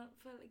going out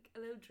for like a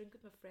little drink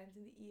with my friends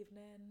in the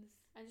evenings?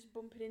 And just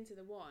bump it into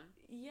the one.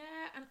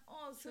 Yeah, and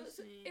also Trust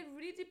me. it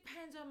really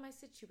depends on my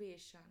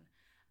situation.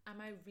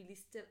 Am I really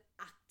still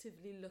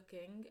actively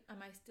looking?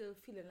 Am I still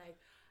feeling like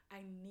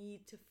I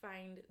need to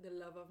find the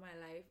love of my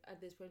life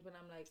at this point when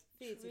I'm like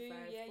 35, True,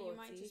 yeah, 40? you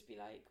might just be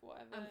like,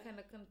 whatever. I'm kind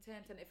of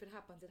content, and if it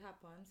happens, it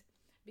happens.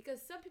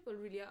 Because some people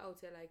really are out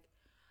there like,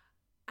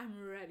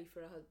 I'm ready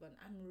for a husband.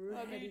 I'm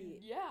ready. I mean,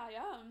 yeah, I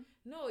am.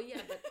 No,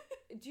 yeah, but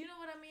do you know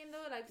what I mean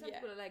though? Like some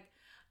people are like,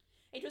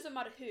 it doesn't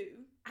matter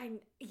who. I'm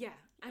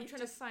It's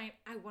trying to find.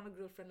 I want a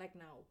girlfriend like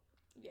now.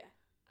 Yeah.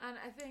 And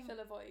I think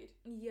Fill a void.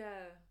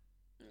 Yeah.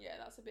 Yeah,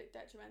 that's a bit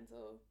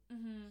detrimental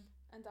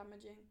and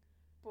damaging.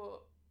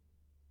 But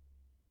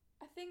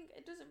I think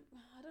it doesn't.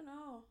 I don't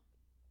know.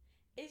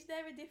 Is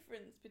there a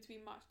difference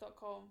between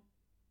Match.com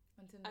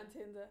and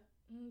Tinder?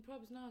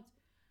 Probably not.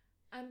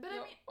 But You're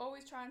I mean,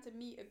 always trying to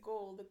meet a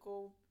goal. The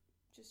goal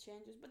just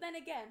changes. But then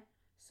again,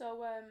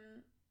 so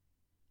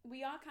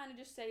we are kind of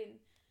just saying,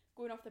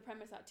 going off the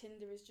premise that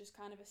Tinder is just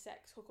kind of a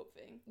sex hookup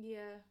thing.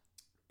 yeah.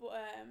 But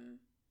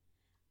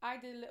I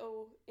did a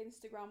little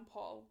Instagram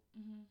poll.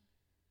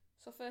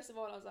 So first of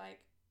all, I was like,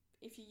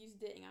 if you use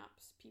dating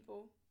apps,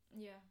 people,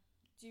 Yeah.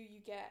 do you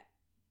get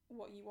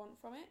what you want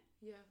from it?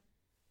 Yeah.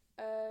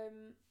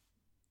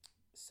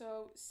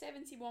 So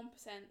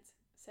 71%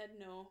 said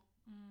no,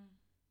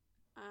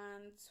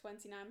 and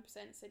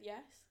 29% said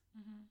yes.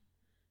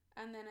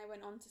 And then I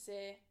went on to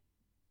say,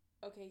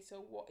 okay,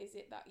 so what is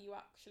it that you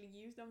actually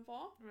use them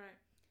for? Right.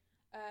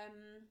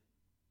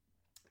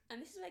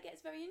 And this is where it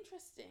gets very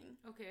interesting.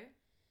 Okay.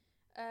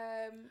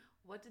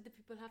 What did the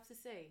people have to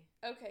say?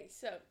 Okay,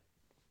 so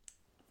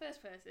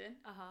first person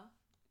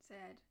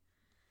said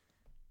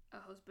a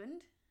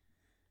husband.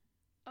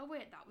 Oh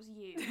wait, that was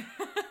you.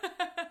 Fucking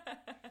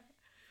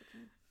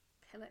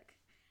pillock.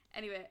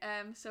 Anyway,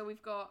 so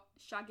we've got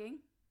shagging,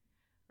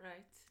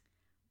 right,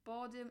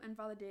 boredom and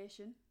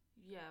validation.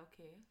 Yeah,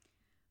 okay.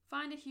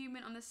 Find a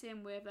human on the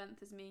same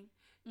wavelength as me.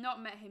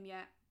 Not met him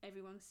yet.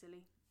 Everyone's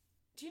silly.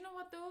 Do you know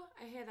what though?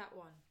 I hear that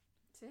one.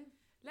 Same.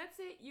 Let's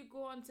say you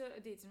go onto a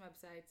dating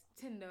website,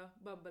 Tinder,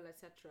 Bumble,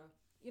 etc.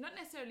 You're not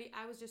necessarily,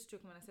 I was just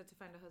joking when I said to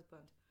find a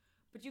husband.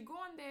 But you go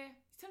on there,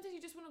 sometimes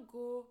you just want to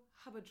go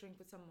have a drink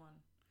with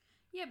someone.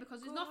 Yeah, because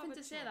there's Go nothing have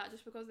a to say chat. that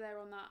just because they're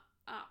on that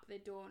app,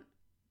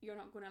 you're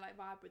not going to like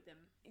vibe with them.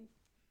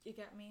 You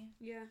get me?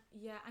 Yeah.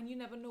 Yeah, and you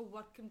never know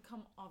what can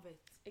come of it.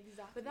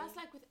 Exactly. But that's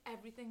like with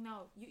everything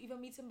now. You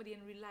even meet somebody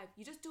in real life.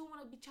 You just don't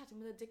want to be chatting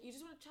with a dick. You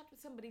just want to chat with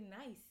somebody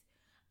nice.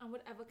 And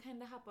whatever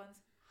kind of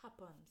happens,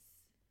 happens.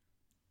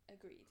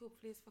 Agreed.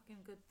 Hopefully it's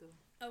fucking good though.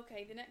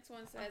 Okay, the next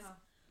one says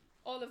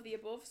all of the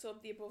above. So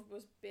the above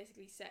was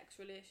basically sex,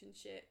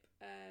 relationship,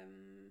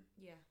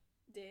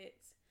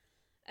 dates.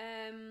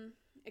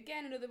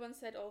 Again, another one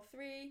said all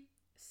three.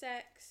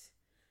 Sex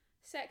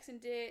and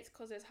dates,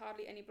 because there's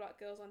hardly any black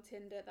girls on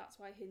Tinder. That's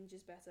why Hinge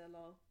is better,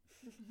 lol.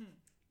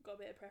 Got a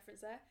bit of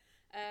preference there.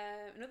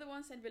 Another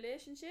one said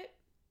relationship.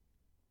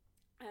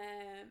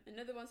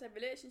 Another one said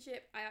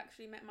relationship. I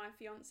actually met my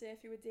fiance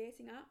through a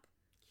dating app.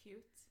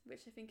 Cute.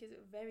 Which I think is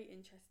very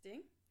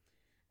interesting.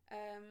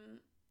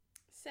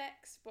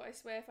 Sex, but I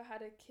swear if I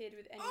had a kid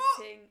with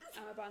anything,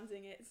 I'm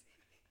abandoning it.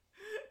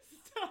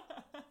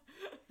 Stop.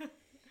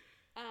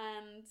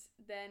 And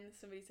then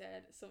somebody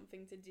said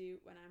something to do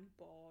when I'm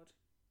bored.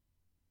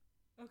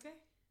 Okay.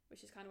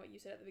 Which is kind of what you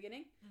said at the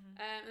beginning.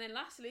 And then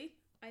lastly,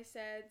 I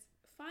said,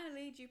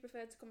 finally, do you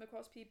prefer to come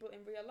across people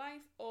in real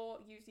life or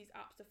use these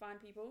apps to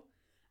find people?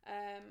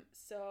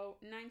 So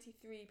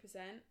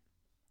 93%,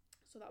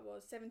 so that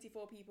was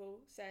 74 people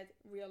said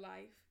real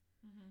life,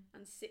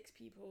 and 6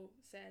 people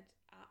said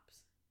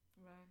apps.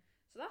 Right.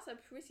 So that's a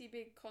pretty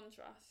big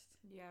contrast.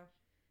 Yeah.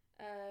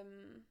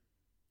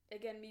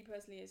 Again, me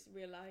personally, it's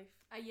real life.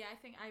 Yeah, I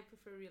think I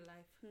prefer real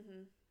life.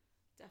 Mm-hmm.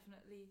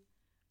 Definitely.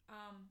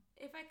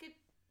 If I could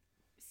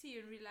see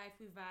you in real life,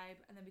 we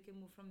vibe, and then we can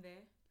move from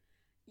there.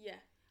 Yeah.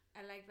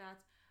 I like that.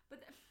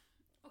 But,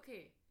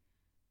 okay.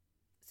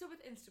 So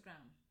with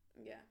Instagram.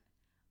 Yeah.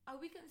 Are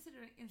we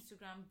considering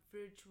Instagram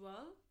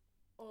virtual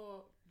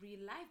or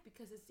real life?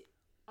 Because it's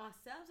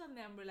ourselves on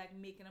there and we're like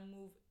making a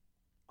move.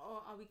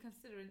 Or are we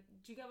considering...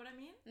 Do you get what I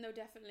mean? No,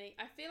 definitely.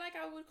 I feel like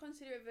I would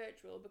consider it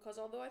virtual because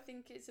although I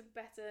think it's a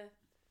better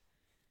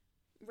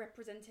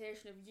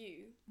representation of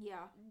you,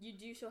 Yeah. you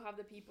do still have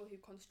the people who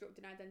construct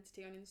an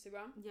identity on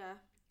Instagram. Yeah.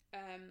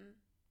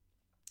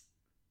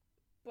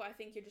 But I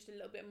think you're just a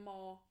little bit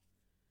more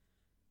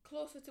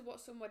closer to what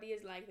somebody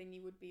is like than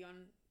you would be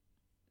on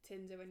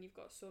Tinder when you've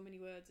got so many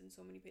words and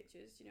so many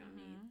pictures. Do you know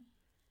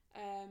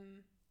what I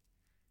mean?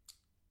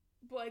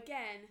 But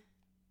again,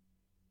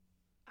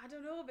 I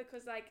don't know,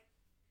 because like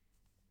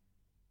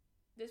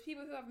there's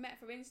people who I've met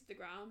from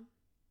Instagram,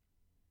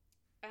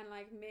 and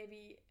like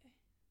maybe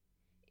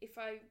if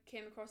I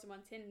came across them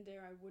on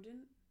Tinder, I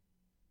wouldn't.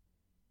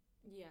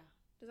 Yeah.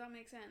 Does that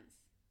make sense?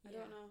 I Yeah.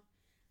 don't know.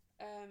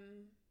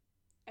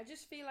 I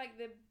just feel like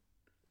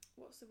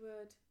what's the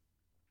word?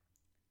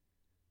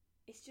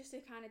 It's just a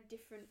kind of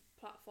different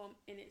platform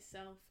in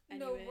itself.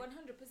 Anyway. No,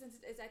 100%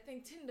 it is. I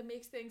think Tinder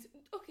makes things...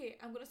 Okay,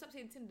 I'm going to stop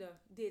saying Tinder,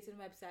 dating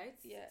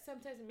websites. Yeah.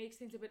 Sometimes it makes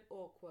things a bit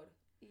awkward.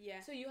 Yeah.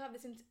 So you have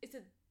this... It's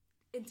an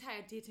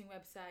entire dating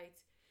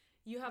website.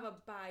 You have a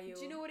bio.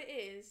 Do you know what it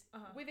is?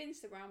 Uh-huh. With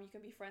Instagram, you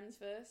can be friends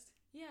first.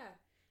 Yeah.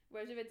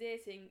 Whereas with a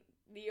dating,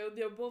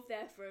 they're both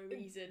there for a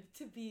reason.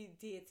 To be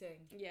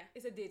dating. Yeah.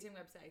 It's a dating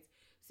website.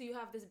 So you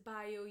have this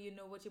bio, you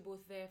know what you're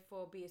both there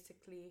for,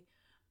 basically.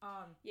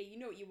 Yeah, you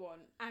know what you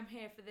want. I'm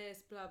here for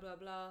this, blah, blah,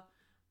 blah.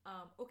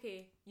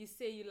 Okay, you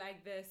say you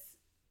like this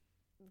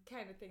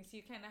kind of thing. So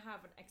you kind of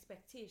have an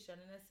expectation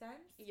in a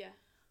sense. Yeah.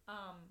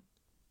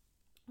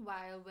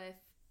 While with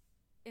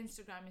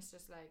Instagram, it's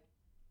just like,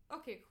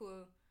 okay,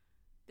 cool.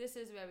 This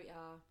is where we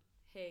are.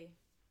 Hey,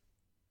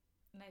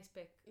 nice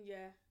pic.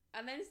 Yeah.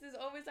 And then there's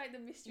always like the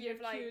mystery You're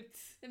of like... cute.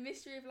 The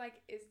mystery of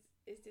like, is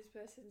this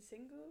person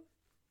single?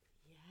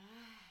 Yeah.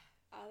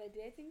 Are they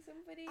dating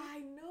somebody? I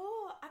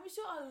know. I'm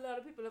sure a lot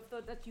of people have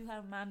thought that you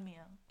have man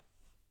meal.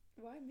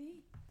 Why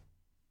me?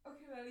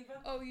 Okay, well, even...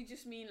 Oh, you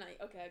just mean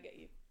like, okay, I get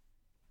you.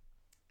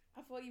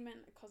 I thought you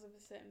meant because of a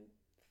certain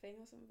thing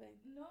or something.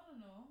 No.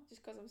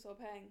 Just because I'm so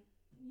paying.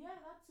 Yeah,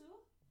 that too.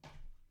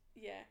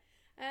 Yeah.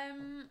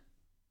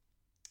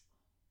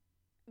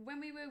 When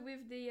we were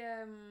with the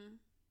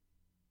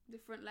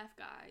front left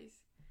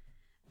guys,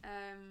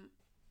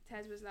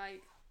 Tez was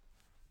like,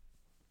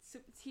 so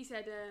he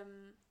said,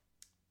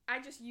 I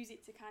just use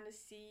it to kind of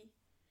see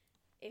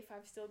if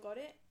I've still got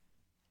it.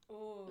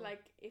 Oh.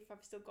 Like, if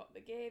I've still got the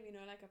game, you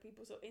know, like, are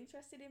people so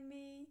interested in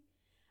me?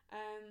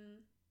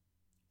 And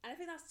I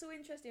think that's so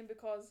interesting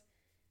because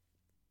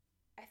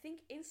I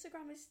think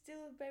Instagram is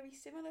still very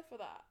similar for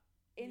that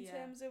in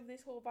terms of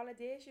this whole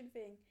validation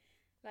thing.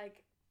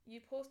 Like,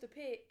 you post a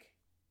pic,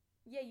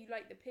 yeah, you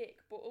like the pic,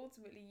 but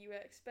ultimately you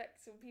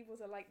expect some people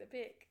to like the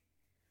pic.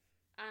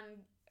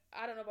 And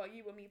I don't know about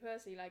you, but me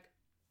personally, like,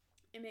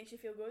 it makes you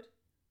feel good.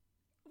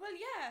 Well,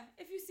 yeah,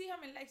 if you see how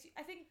many likes,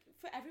 I think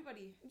for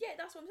everybody. Yeah,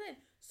 that's what I'm saying.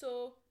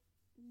 So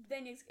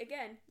then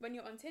again, when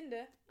you're on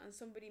Tinder and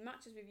somebody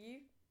matches with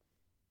you,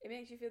 it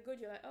makes you feel good.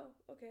 You're like, oh,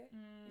 okay,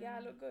 yeah,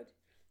 I look good.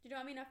 Do you know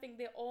what I mean? I think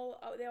they're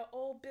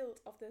all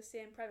built off the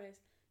same premise,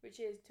 which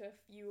is to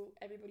fuel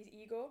everybody's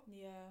ego.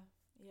 Yeah.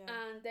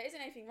 And there isn't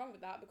anything wrong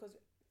with that because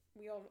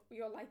we all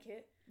like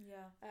it.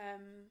 Yeah.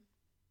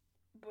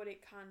 But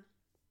it can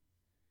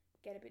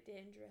get a bit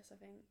dangerous, I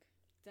think.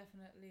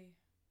 Definitely.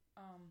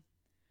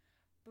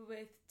 But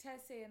with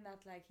Tess saying that,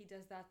 like, he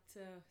does that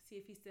to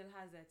see if he still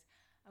has it,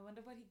 I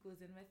wonder what he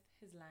goes in with,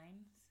 his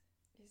lines.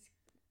 His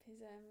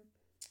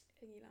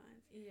thingy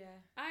lines. Yeah.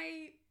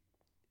 I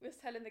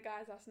was telling the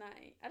guys last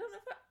night, I don't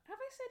know if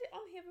have I said it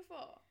on here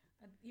before?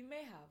 You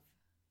may have,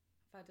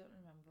 but I don't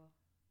remember.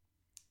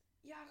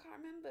 Yeah, I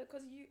can't remember,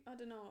 because I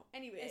don't know.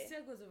 Anyway. It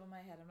still goes over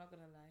my head, I'm not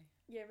going to lie.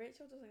 Yeah,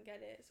 Rachel doesn't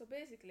get it. So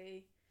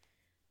basically,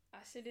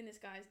 I slid in this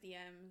guy's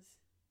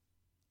DMs.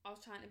 I was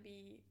trying to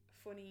be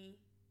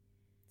funny,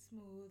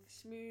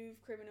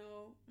 smooth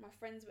criminal. My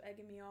friends were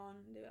egging me on.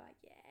 They were like,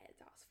 yeah,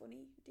 that's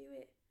funny, do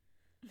it.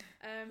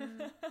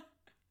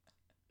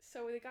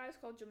 So the guy was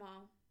called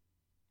Jamal,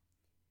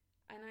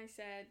 and I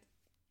said,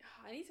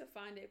 I need to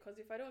find it because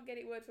if I don't get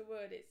it word for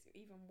word, it's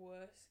even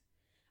worse,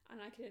 and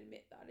I can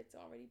admit that it's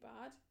already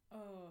bad.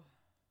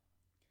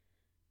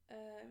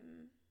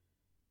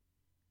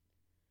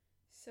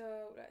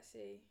 So let's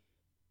see,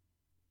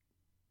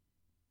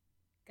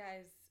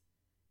 guys.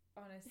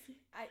 Honest,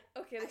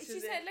 she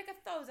said like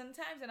 1,000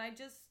 times, and I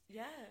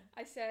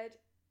said,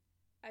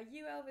 are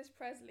you Elvis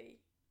Presley?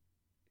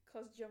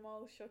 Because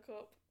Jamal shook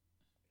up.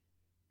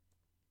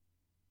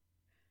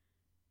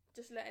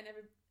 Just letting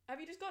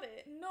have you just got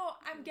it? No,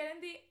 I'm getting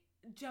the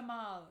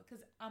Jamal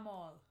because I'm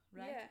all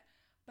right. Yeah,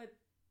 but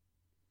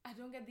I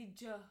don't get the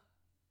J.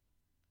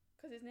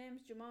 Because his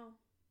name's Jamal.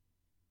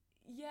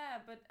 Yeah,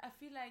 but I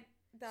feel like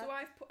that. So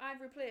I've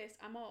replaced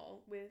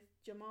Amal with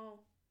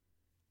Jamal.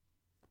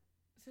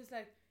 So it's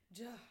like,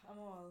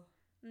 Amal.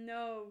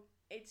 No,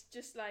 it's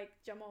just like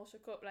Jamal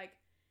shook up. Like,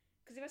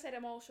 because if I said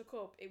Amal shook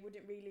up, it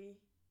wouldn't really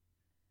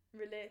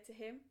relate to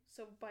him.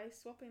 So by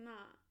swapping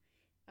that,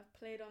 I've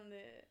played on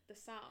the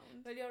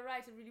sound. But you're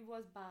right, it really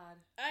was bad.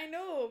 I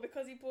know,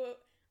 because he put,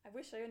 I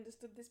wish I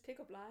understood this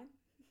pickup line.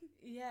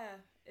 Yeah,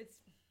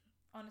 it's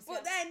honestly.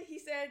 But then he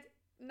said,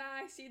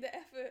 nah, I see the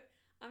effort.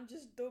 I'm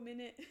just dumb in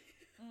it.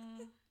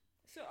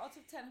 So out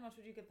of 10, how much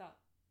would you give that?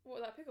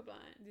 What, that pickup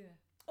line? Yeah.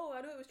 Oh,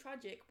 I know it was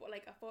tragic, but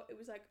like I thought it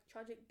was like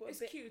tragic, but It's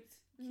a bit cute.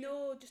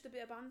 No, just a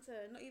bit of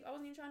banter. Not even, I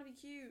wasn't even trying to be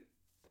cute.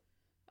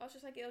 I was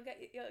just like, it'll get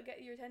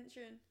your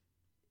attention,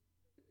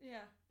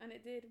 Yeah. and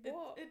it did.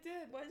 What? It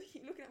did. Why do you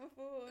keep looking at my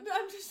phone? No,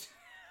 I'm just.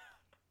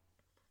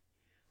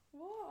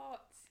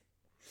 What?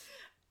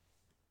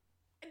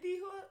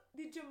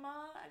 The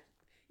Jamal.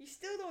 You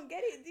still don't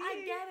get it, do you?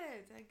 I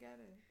get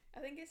it. I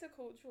think it's a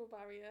cultural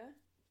barrier.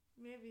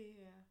 Maybe,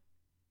 yeah.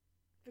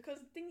 Because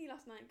Thingy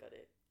last night got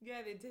it.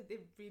 Yeah, they did. They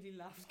really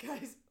laughed,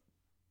 guys.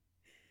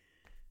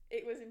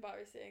 It was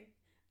embarrassing.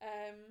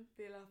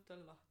 They laughed a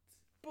lot.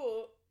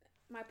 But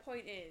my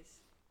point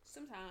is,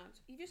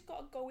 sometimes you just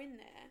gotta go in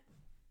there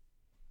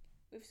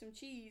with some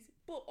cheese.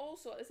 But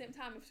also at the same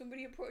time, if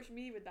somebody approached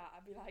me with that,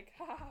 I'd be like,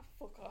 ha,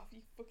 fuck off,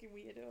 you fucking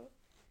weirdo.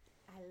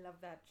 I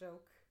love that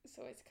joke.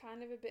 So it's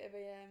kind of a bit of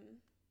a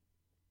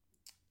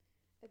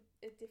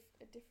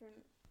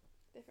different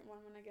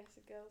one when I guess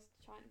a girl's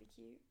trying to be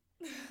cute.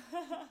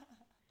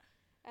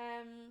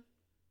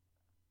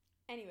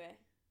 Anyway,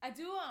 I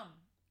do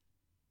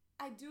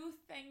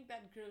think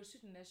that girls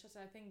shouldn't their shots.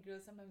 I think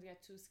girls sometimes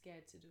get too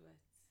scared to do it.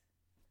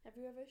 Have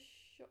you ever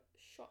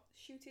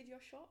shooted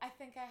your shot? I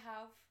think I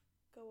have.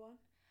 Go on.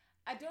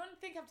 I don't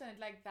think I've done it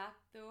like that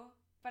though.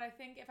 But I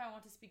think if I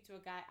want to speak to a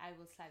guy, I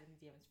will slide in the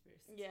DMs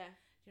first. Yeah.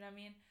 Do you know what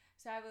I mean?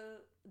 So I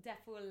will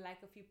definitely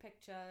like a few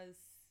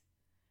pictures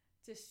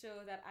to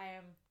show that I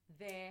am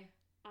there.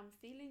 I'm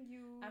feeling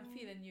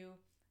you.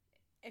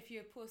 If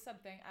you post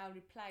something, I'll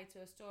reply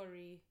to a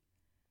story.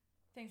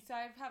 So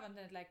I haven't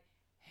done it like,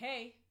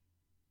 hey,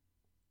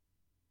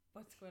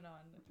 what's going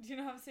on? Do you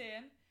know what I'm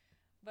saying?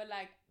 But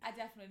like, I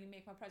definitely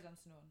make my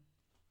presence known.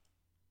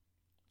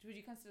 Would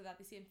you consider that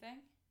the same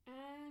thing?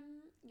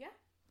 Yeah.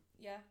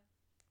 Yeah.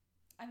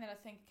 And then I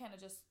think kind of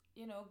just,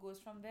 goes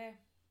from there.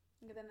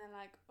 And then they're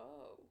like,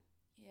 oh.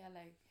 Yeah,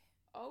 like.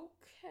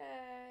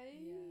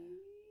 Okay.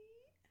 Yeah.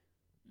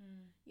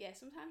 Yeah,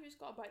 sometimes you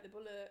just gotta bite the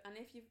bullet, and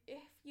if you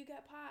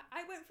get pie,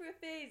 I went through a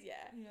phase,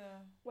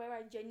 where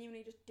I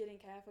genuinely just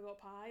didn't care if I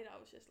got pied. I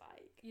was just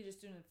like, you're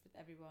just doing it with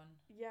everyone.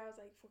 Yeah, I was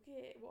like, fuck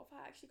it. What if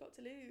I actually got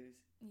to lose?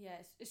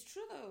 Yes, it's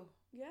true though.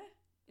 Yeah,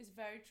 it's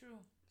very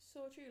true.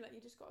 So true. Like you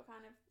just gotta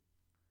kind of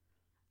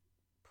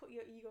put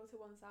your ego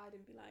to one side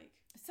and be like.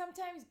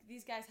 Sometimes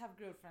these guys have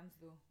girlfriends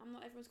though. I'm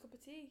not everyone's cup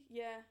of tea.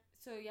 Yeah.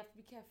 So you have to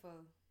be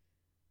careful.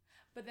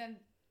 But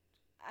then.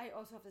 I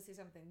also have to say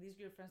something. These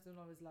girlfriends don't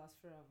always last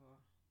forever.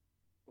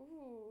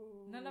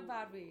 Ooh. Not in a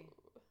bad way.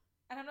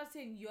 And I'm not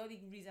saying you're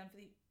the reason for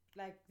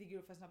the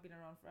girlfriend's not been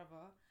around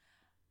forever.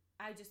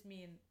 I just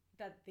mean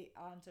that they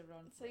aren't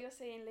around. So you're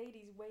saying,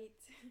 ladies, wait.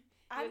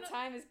 Your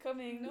time is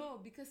coming. No,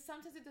 because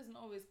sometimes it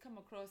doesn't always come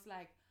across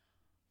like,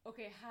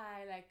 okay,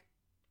 hi, like,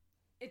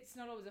 it's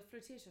not always a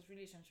flirtatious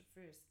relationship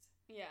first.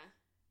 Yeah.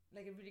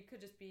 Like, it really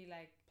could just be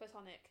like...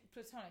 Platonic,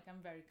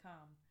 I'm very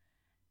calm.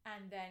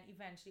 And then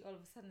eventually, all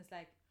of a sudden, it's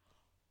like,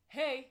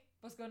 hey,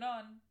 what's going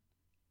on?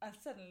 And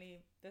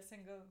suddenly they're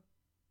single.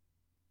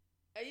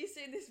 Are you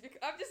saying this because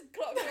I've just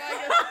clocked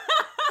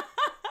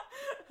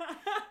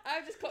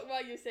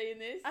while you're saying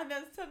this. And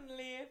then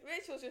suddenly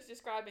Rachel's just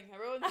describing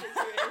her own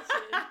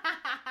situation.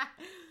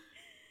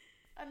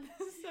 And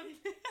then suddenly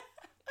it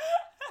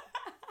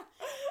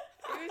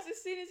was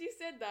as soon as you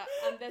said that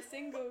and they're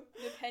single,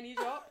 the penny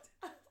dropped.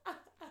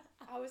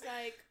 I was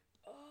like,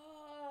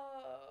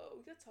 oh,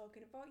 you're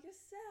talking about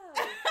yourself.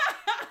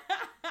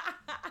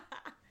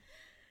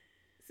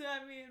 So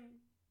I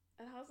mean,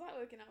 and how's that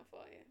working out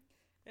for you?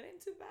 It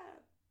ain't too bad.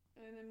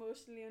 An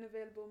emotionally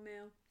unavailable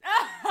male.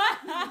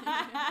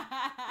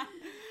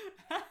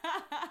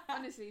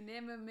 Honestly,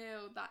 name a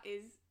male that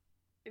is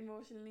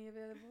emotionally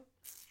available.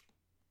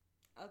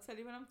 I'll tell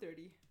you when I'm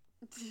 30.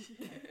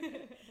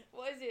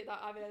 What is it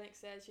that Avianic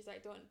says? She's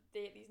like, don't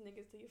date these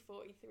niggas till you're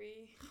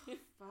 43.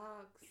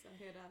 Fucks, I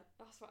hear that.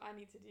 That's what I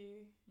need to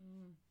do.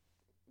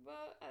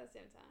 But at the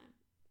same time,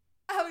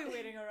 I'll be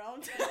waiting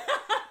around.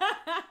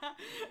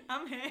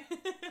 I'm here.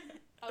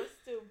 I'll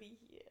still be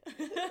here.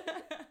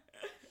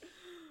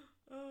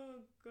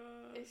 Oh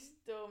god. It's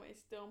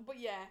dumb. But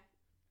yeah,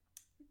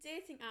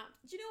 dating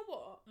apps. Do you know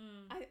what?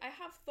 I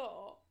have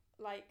thought,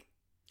 like...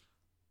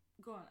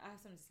 Go on, I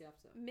have something to say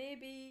after.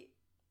 Maybe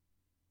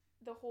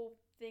the whole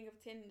thing of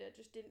Tinder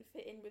just didn't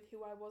fit in with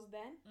who I was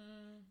then.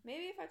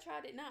 Maybe if I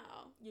tried it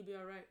now... You'd be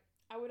alright.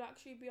 I would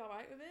actually be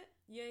alright with it.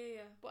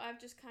 Yeah. But I've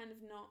just kind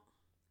of not...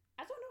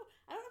 I don't know if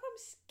I'm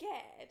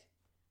scared.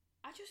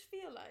 I just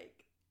feel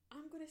like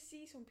I'm going to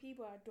see some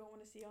people I don't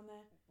want to see on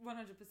there.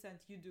 100%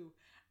 you do.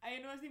 And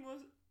you know what's the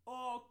most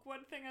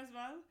awkward thing as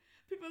well?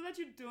 People that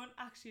you don't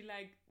actually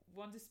like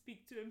want to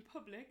speak to in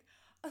public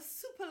are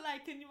super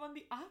liking you on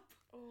the app.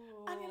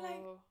 Oh. And you're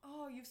like,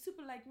 oh, you've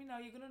super liked me now.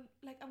 You're gonna,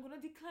 like, I'm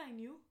gonna decline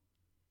you.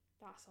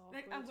 That's awkward.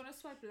 Like, I'm gonna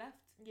swipe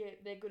left. Yeah,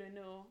 they're going to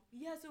know.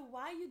 Yeah, so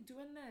why are you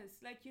doing this?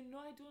 Like, you know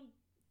I don't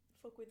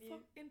Fuck with you.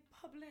 fuck in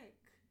public.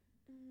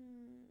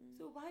 Mm.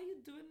 So why are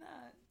you doing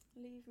that?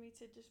 Leave me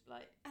to just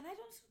like... And I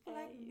don't super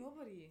like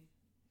nobody.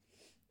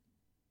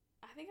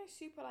 I think I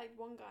super liked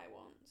one guy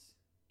once.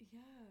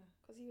 Yeah.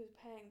 Because he was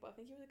paying, but I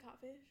think he was a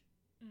catfish.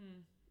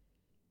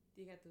 Do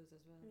you get those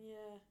as well?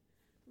 Yeah.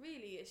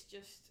 Really, it's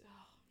just...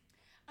 Oh.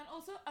 And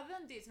also, other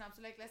than dating apps,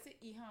 so like, let's say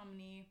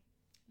eHarmony,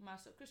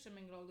 Master, Christian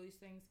Mingle, all those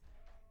things,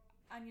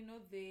 and you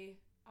know, they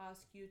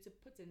ask you to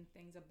put in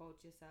things about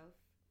yourself.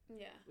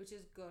 Yeah. Which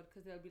is good,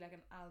 because there'll be like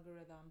an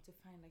algorithm to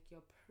find like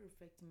your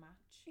perfect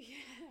match.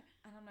 Yeah.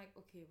 And I'm like,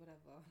 okay,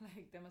 whatever.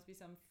 Like, there must be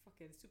some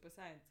fucking super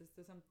scientist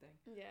or something.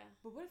 Yeah.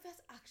 But what if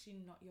that's actually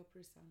not your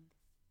person?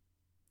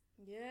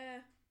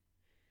 Yeah.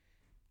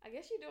 I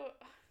guess you don't...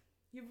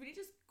 You really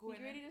just go You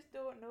in really just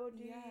don't know,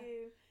 do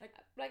you?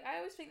 Like, I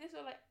always think this,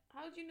 or like,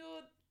 how do you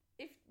know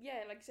if,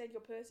 yeah, like you said,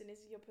 your person is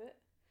your put?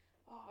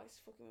 Oh,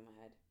 it's fucking with my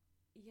head.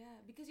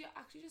 Yeah, because you're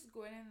actually just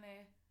going in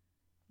there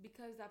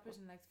because that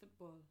person likes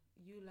football.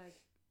 You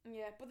like...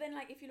 Yeah, but then,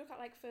 like, if you look at,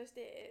 like, first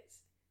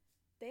dates,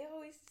 they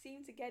always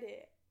seem to get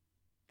it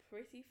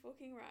pretty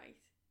fucking right.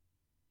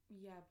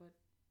 Yeah, but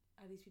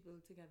are these people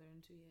together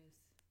in 2 years?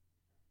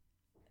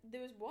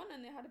 There was one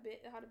and they had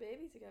a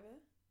baby together.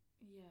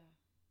 Yeah.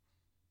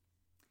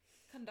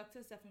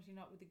 Conductor's definitely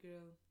not with the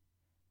girl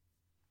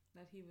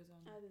that he was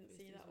on. I didn't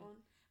see that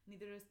one.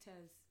 Neither is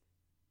Tez.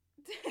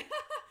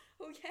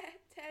 Oh yeah,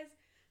 Tez.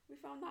 We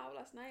found that out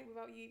last night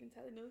without you even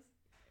telling us.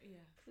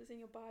 Yeah. Because it's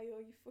in your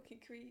bio, you fucking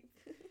creep.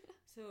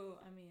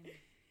 So, I mean...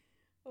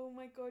 Oh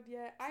my god,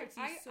 yeah. I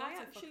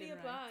actually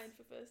applied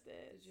for first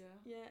dates. Did you?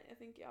 Yeah, I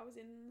think I was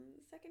in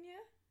second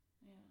year.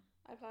 Yeah.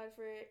 I applied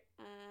for it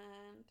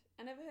and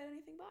I never heard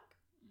anything back.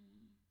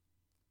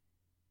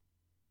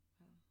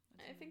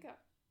 Well, I think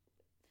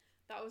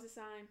that was a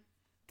sign.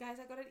 Guys,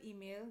 I got an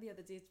email the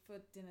other day for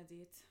dinner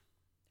date.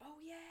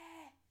 Oh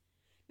yeah.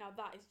 Now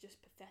that is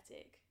just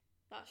pathetic.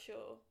 That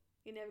show.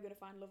 You're never going to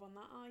find love on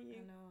that, are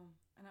you? I know.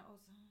 And I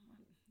also...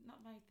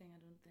 Not my thing,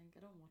 I don't think. I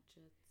don't watch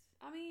it.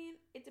 I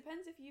mean, it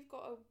depends if you've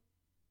got to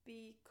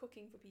be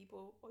cooking for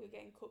people or you're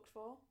getting cooked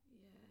for.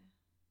 Yeah.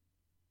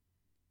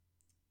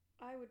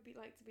 I would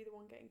like to be the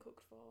one getting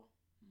cooked for.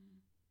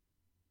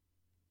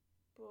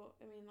 But,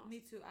 I mean, that's...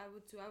 Me too. I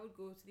would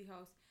go to the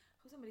house.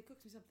 Oh, somebody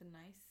cooked me something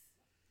nice.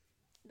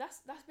 That's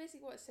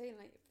basically what it's saying.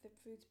 Like, if the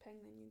food's peng,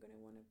 then you're going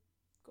to want to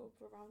go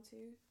for round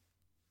 2.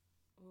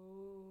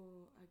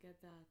 Oh, I get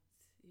that.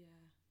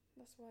 Yeah.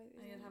 That's why...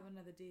 And you'll have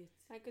another date.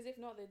 Like, because if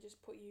not, they'd just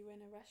put you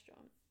in a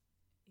restaurant.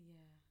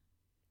 Yeah.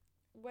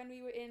 When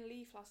we were in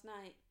Leaf last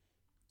night,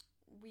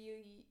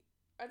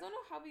 I don't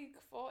know how we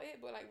thought it,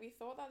 but, like, we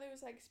thought that there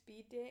was, like,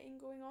 speed dating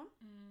going on.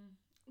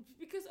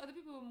 Because other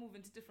people were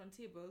moving to different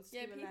tables.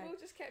 Yeah, people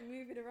just kept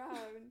moving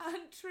around.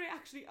 And Trey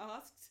actually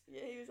asked.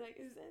 Yeah, he was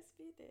like, is there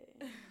speed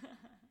dating?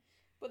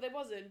 But there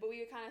wasn't, but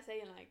we were kind of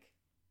saying, like,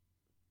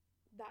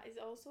 that is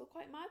also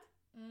quite mad.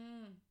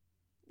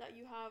 That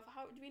you have...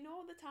 How do we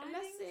know the timings?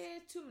 Let's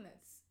say 2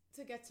 minutes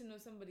to get to know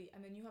somebody,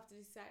 and then you have to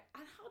decide.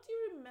 And how do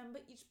you remember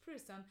each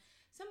person?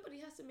 Somebody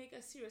has to make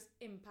a serious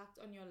impact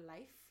on your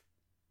life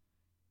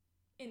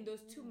in those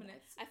 2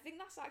 minutes. I think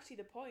that's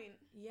actually the point.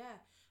 Yeah,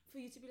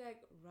 for you to be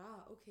like,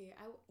 rah, okay,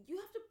 you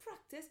have to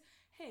practice.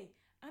 Hey,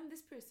 I'm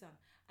this person.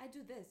 I do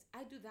this.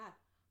 I do that.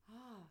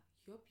 Ah,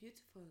 you're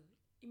beautiful.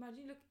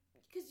 Imagine, look,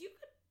 because you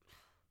could...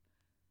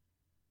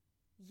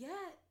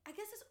 Yeah, I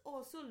guess it's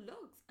also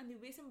looks and the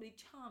way somebody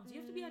charms. You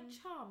have to be a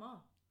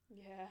charmer.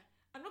 Yeah.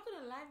 I'm not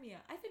gonna lie,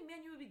 Mia. I think me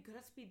and you would be good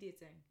at speed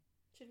dating.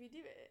 Should we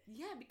do it?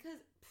 Yeah, because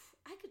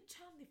I could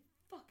charm the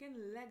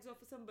fucking legs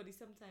off of somebody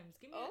sometimes.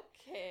 Give me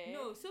okay.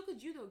 No, so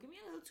could you though. Give me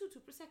a little 2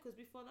 prosecco's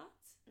before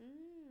that.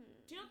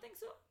 Do you not think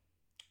so?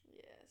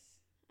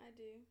 Yes, I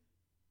do.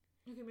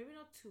 Okay, maybe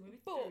not 2,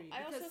 maybe but 3.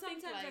 I also because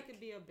sometimes think, I could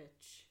be a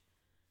bitch.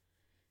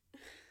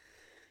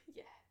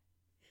 Yeah.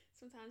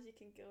 Sometimes you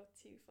can go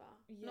too far.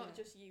 Yeah. Not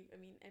just you, I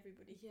mean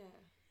everybody. Yeah.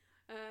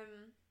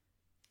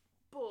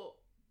 But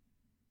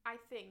I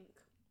think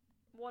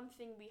one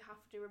thing we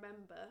have to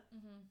remember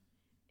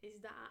is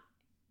that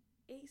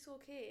it's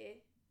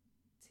okay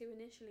to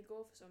initially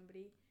go for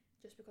somebody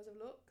just because of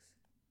looks.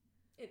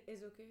 It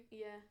is okay.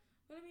 Yeah.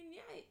 Well, I mean,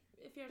 yeah,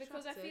 if you're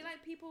because attracted. I feel like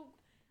people,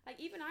 like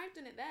even I've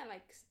done it there,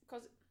 like,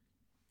 because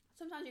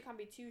sometimes you can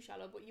be too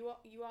shallow, but you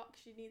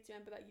actually need to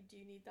remember that you do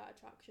need that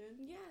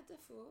attraction. Yeah,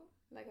 definitely.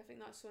 Like, I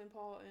think that's so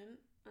important.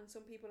 And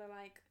some people are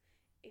like,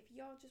 if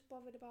you're just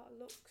bothered about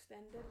looks,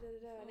 then da da da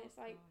da. And it's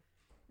like,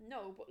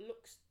 no, but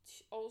looks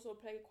also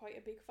play quite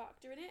a big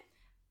factor in it.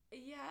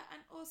 Yeah,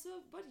 and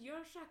also, but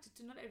you're attracted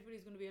to, not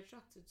everybody's going to be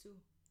attracted to.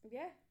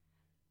 Yeah.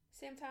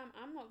 Same time,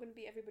 I'm not going to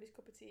be everybody's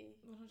cup of tea.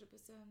 100%.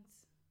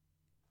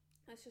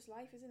 That's just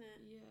life, isn't it?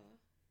 Yeah.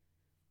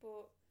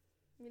 But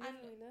We live and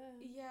we learn.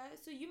 Yeah,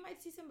 so you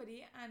might see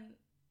somebody and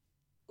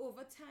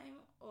over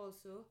time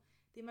also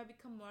they might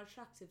become more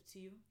attractive to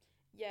you.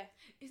 Yeah.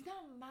 Is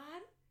that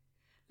mad?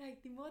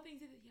 Like, the more things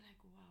that you're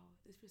like, wow,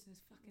 this person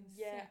is fucking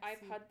Yeah, sexy.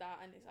 I've had that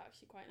and it's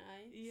actually quite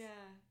nice.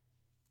 Yeah.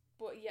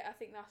 But yeah, I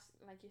think that's,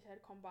 like you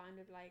said, combined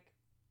with like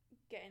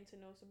getting to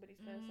know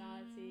somebody's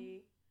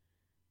personality.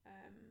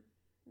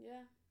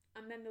 Yeah.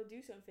 And then they'll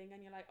do something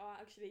and you're like, oh,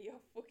 actually, you're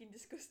fucking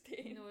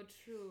disgusting. No,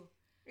 true.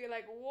 You're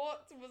like,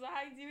 what was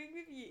I doing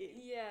with you?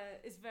 Yeah,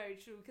 it's very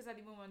true. Because at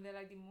the moment, they're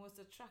like the most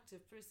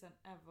attractive person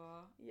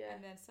ever. Yeah.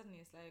 And then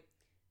suddenly it's like...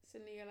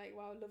 Suddenly you're like,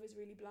 wow, love is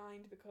really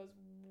blind because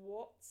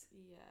what?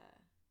 Yeah.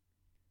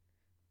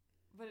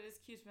 But it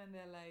is cute when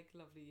they're like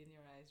lovely in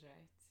your eyes,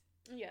 right?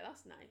 Yeah,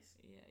 that's nice.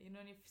 Yeah, you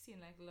know, and you've seen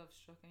like Love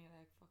Struck and you're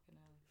like, fucking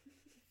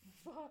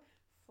hell.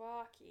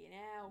 Fucking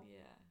hell.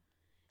 Yeah.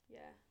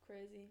 Yeah,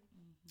 crazy.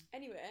 Mm-hmm.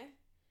 Anyway,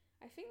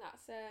 I think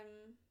that's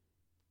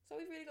so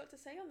we've really got to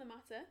say on the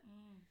matter.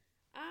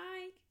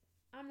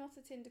 I'm not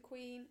a Tinder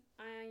queen.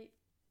 I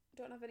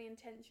don't have any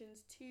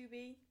intentions to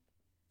be,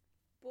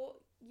 but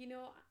you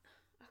know,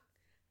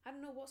 I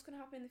don't know what's going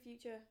to happen in the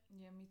future.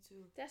 Yeah, me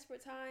too.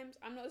 Desperate times.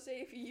 I'm not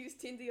saying if you use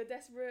Tinder you're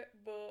desperate,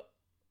 but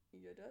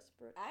you're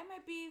desperate. I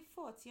might be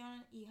 40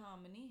 on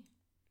eHarmony.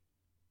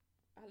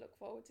 I look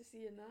forward to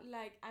seeing that.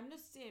 Like, I'm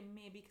just saying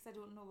maybe because I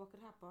don't know what could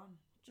happen.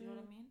 Do you know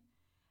what I mean?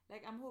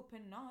 Like, I'm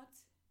hoping not.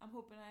 I'm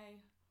hoping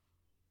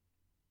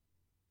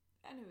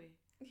Anyway.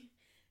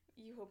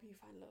 You hope you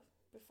find love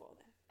before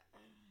then.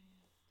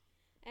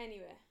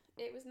 Anyway,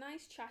 it was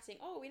nice chatting.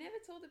 Oh, we never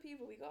told the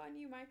people we got a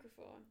new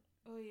microphone.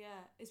 Oh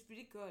yeah, it's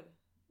really good.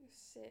 It's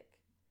sick.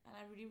 And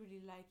I really,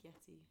 really like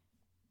Yeti.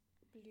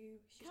 Blue.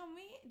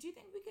 Do you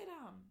think we could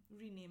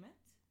rename it?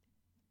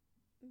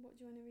 What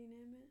do you want to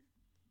rename it?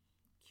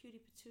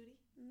 Cutie Patootie?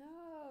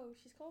 No,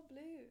 she's called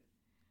Blue.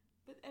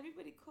 But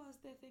everybody calls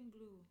their thing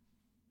Blue.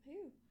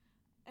 Who?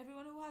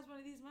 Everyone who has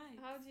one of these mics.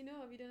 How do you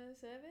know? Have you done a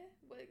survey?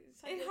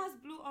 It has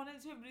blue on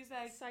it, so everybody's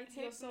like, cite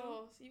your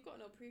source. You've got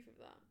no proof of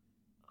that.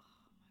 Oh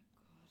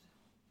my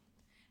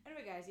god.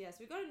 Anyway, guys, yes,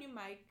 we got a new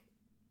mic,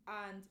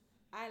 and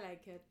I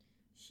like it.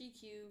 She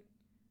cute.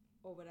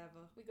 Or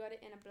whatever. We got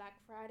it in a Black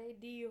Friday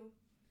deal.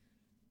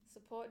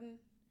 Supporting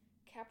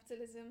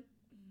capitalism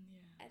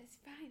at its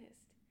finest.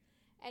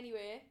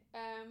 Anyway,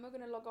 we're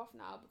gonna log off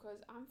now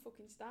because I'm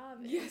fucking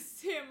starving. Yes,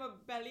 same. My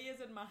belly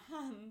is in my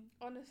hand.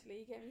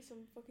 Honestly, get me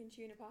some fucking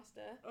tuna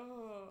pasta.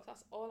 Oh,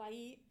 that's all I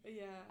eat.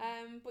 Yeah.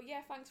 But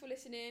yeah, thanks for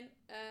listening.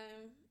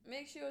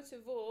 Make sure to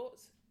vote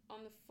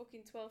on the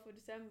fucking 12th of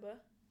December.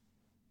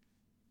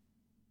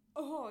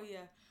 Oh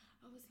yeah.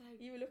 I was like,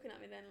 you were looking at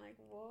me then like,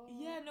 what?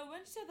 Yeah, no,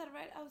 when she said that,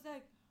 right, I was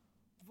like,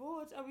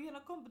 vote, are we in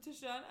a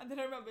competition? And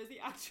then I remember it's the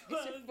actual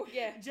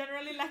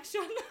general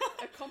election.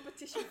 A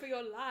competition for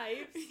your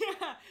lives.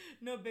 Yeah.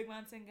 No, big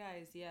man thing,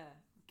 guys. Yeah.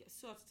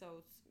 Sort it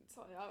out.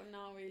 Sort it out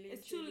now, really.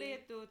 It's too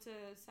late, though, to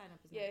sign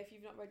up, isn't it? If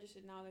you've not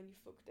registered now, then you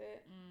fucked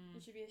it.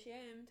 You should be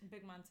ashamed.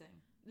 Big man thing.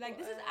 Like,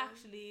 this is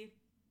actually...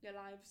 your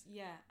lives.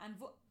 Yeah. And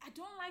I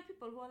don't like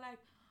people who are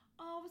like,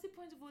 oh, what's the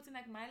point of voting?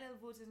 Like, my little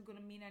vote isn't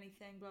going to mean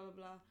anything, blah, blah,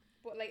 blah.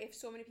 But, like, if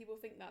so many people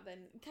think that,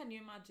 then... Can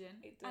you imagine?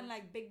 And,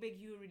 like, big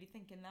you really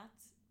thinking that?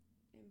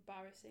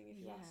 Embarrassing, if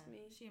you ask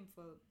me.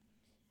 Shameful.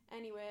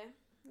 Anyway,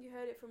 you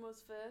heard it from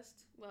us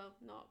first. Well,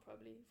 not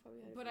probably.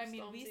 Probably heard it but from I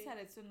mean, Stormzy. we said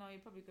it, so now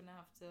you're probably going to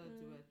have to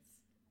do it.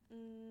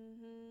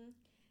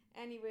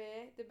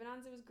 Anyway, the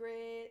Bonanza was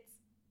great.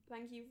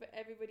 Thank you for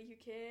everybody who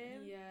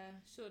came. Yeah,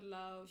 showed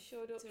love.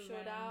 Showed up,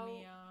 showed out.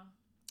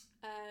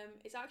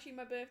 It's actually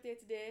my birthday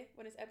today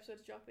when this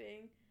episode's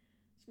dropping.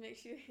 Just make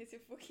sure it's a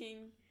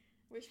fucking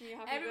wish me a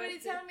happy Everybody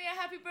birthday. tell me a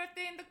happy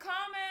birthday in the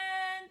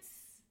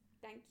comments.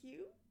 Thank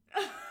you.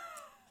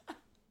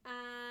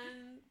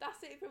 And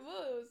that's it from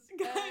us.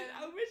 Guys,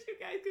 I wish you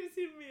guys could have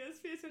seen Mia's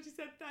face when she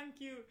said thank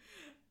you.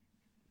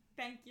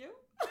 Thank you.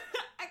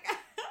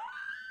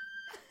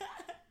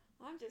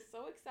 I'm just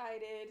so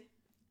excited.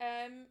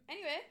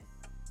 Anyway,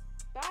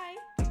 bye.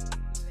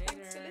 Later.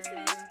 Thanks for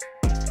listening.